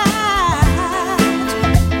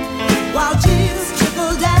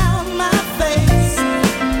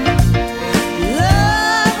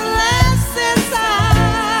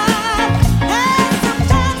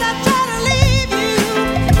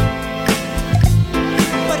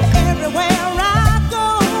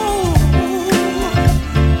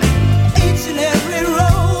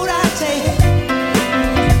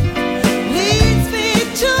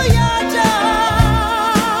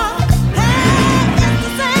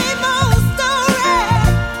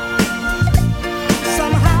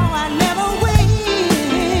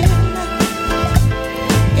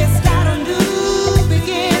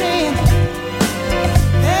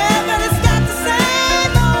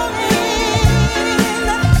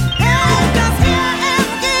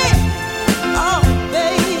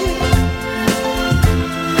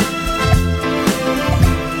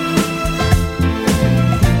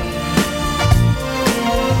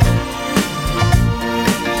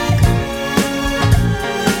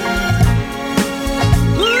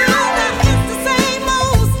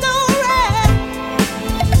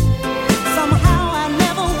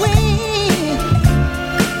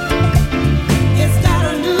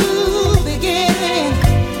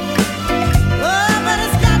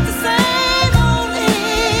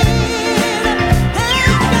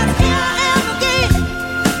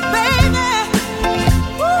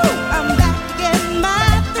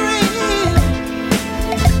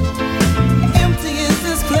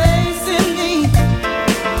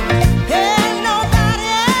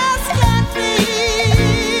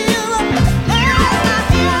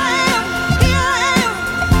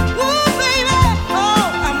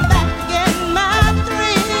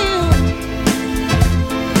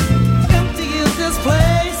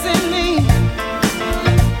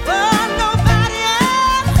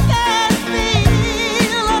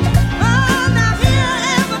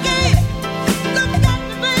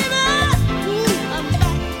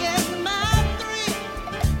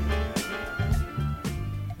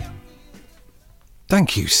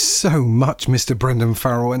Thank you so much, Mr. Brendan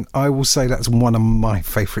Farrell, and I will say that's one of my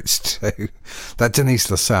favourites too. That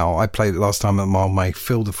Denise LaSalle, I played it last time at Mile May,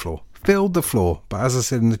 filled the floor. But as I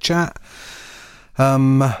said in the chat,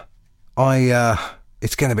 it's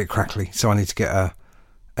getting a bit crackly, so I need to get a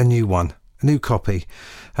new one, a new copy.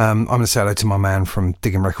 I'm going to say hello to my man from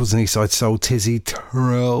Digging Records and Eastside Soul, Tizzy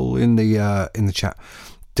Terrell, in the chat.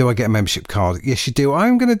 Do I get a membership card? Yes, you do.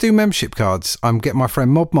 I'm going to do membership cards. I'm getting my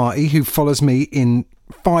friend Mob Marty, who follows me in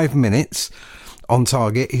 5 minutes on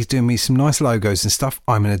Target. He's doing me some nice logos and stuff.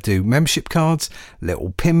 I'm going to do membership cards,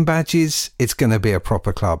 little pin badges. It's going to be a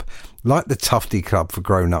proper club, like the Tufty Club for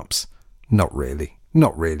grown-ups. Not really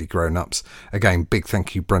grown-ups. Again, big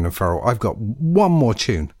thank you, Brendan Farrell. I've got one more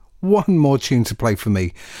tune to play for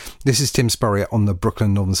me. This is Tim Spurrier on the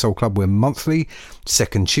Brooklyn Northern Soul Club. We're monthly,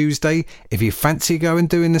 second Tuesday. If you fancy going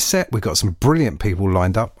doing the set, we've got some brilliant people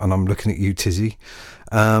lined up, and I'm looking at you, Tizzy.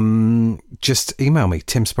 Just email me,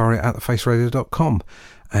 timspurrier@thefaceradio.com,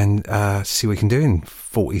 and see what we can do in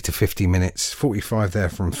 40 to 50 minutes. 45 there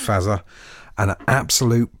from Fazza, and an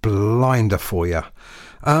absolute blinder for you.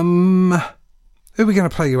 Who are we going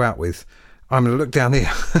to play you out with? I'm going to look down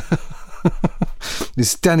here.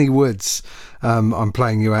 It's Danny Woods I'm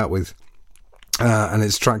playing you out with, and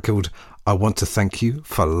it's a track called I Want to Thank You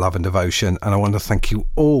for Love and Devotion, and I want to thank you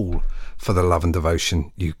all for the love and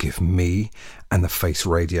devotion you give me and the Face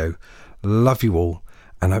Radio. Love you all,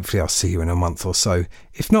 and hopefully I'll see you in a month or so.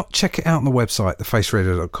 If not, check it out on the website,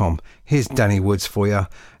 thefaceradio.com. Here's Danny Woods for you.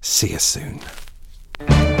 See you soon.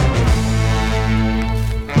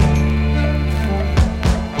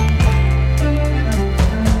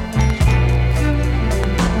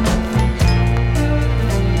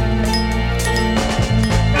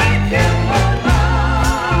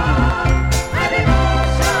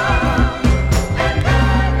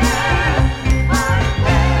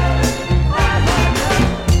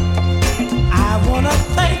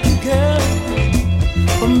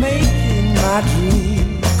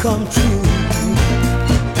 Come true.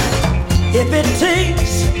 If it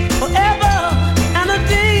takes forever and a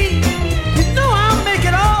day, you know I'll make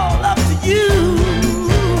it all up to you.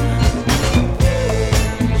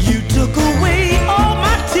 You took away all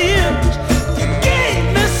my tears. You gave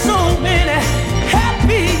me so many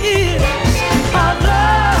happy years of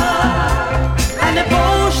love and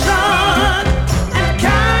devotion and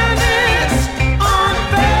kindness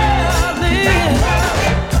unfailing.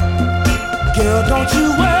 Girl, don't you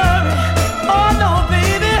worry.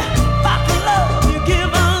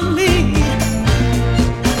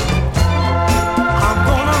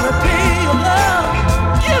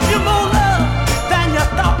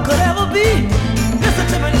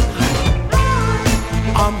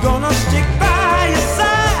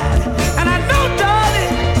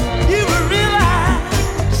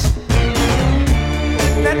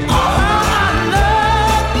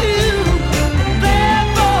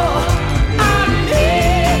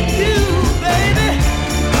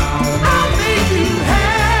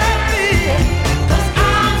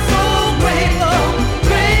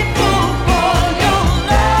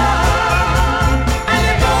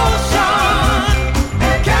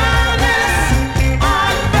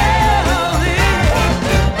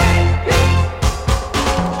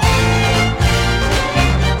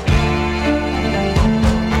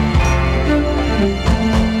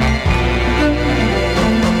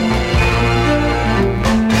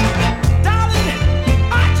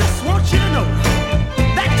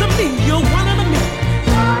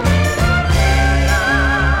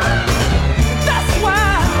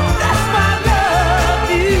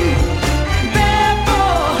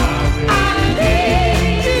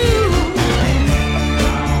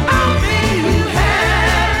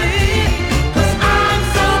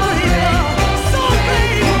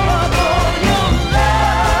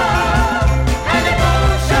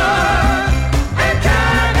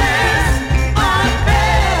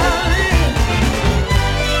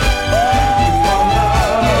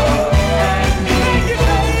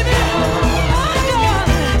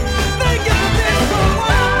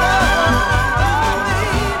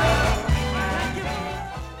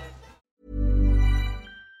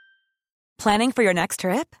 Planning for your next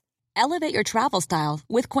trip? Elevate your travel style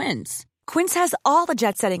with Quince. Quince has all the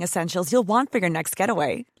jet-setting essentials you'll want for your next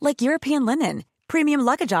getaway, like European linen, premium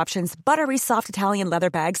luggage options, buttery soft Italian leather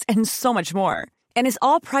bags, and so much more. And is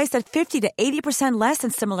all priced at 50 to 80% less than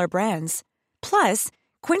similar brands. Plus,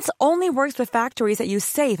 Quince only works with factories that use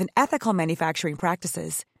safe and ethical manufacturing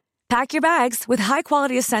practices. Pack your bags with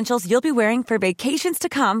high-quality essentials you'll be wearing for vacations to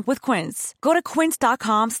come with Quince. Go to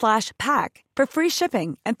quince.com/pack for free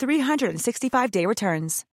shipping and 365-day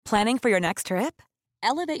returns. Planning for your next trip?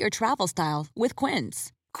 Elevate your travel style with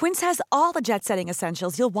Quince. Quince has all the jet-setting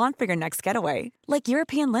essentials you'll want for your next getaway, like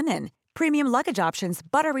European linen, premium luggage options,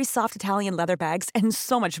 buttery soft Italian leather bags, and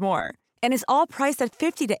so much more. And is all priced at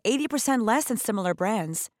 50 to 80% less than similar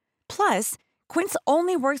brands. Plus, Quince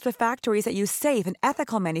only works with factories that use safe and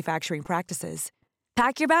ethical manufacturing practices.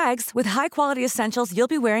 Pack your bags with high-quality essentials you'll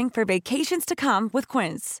be wearing for vacations to come with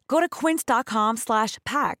Quince. Go to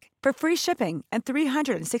quince.com/pack for free shipping and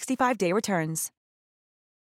 365-day returns.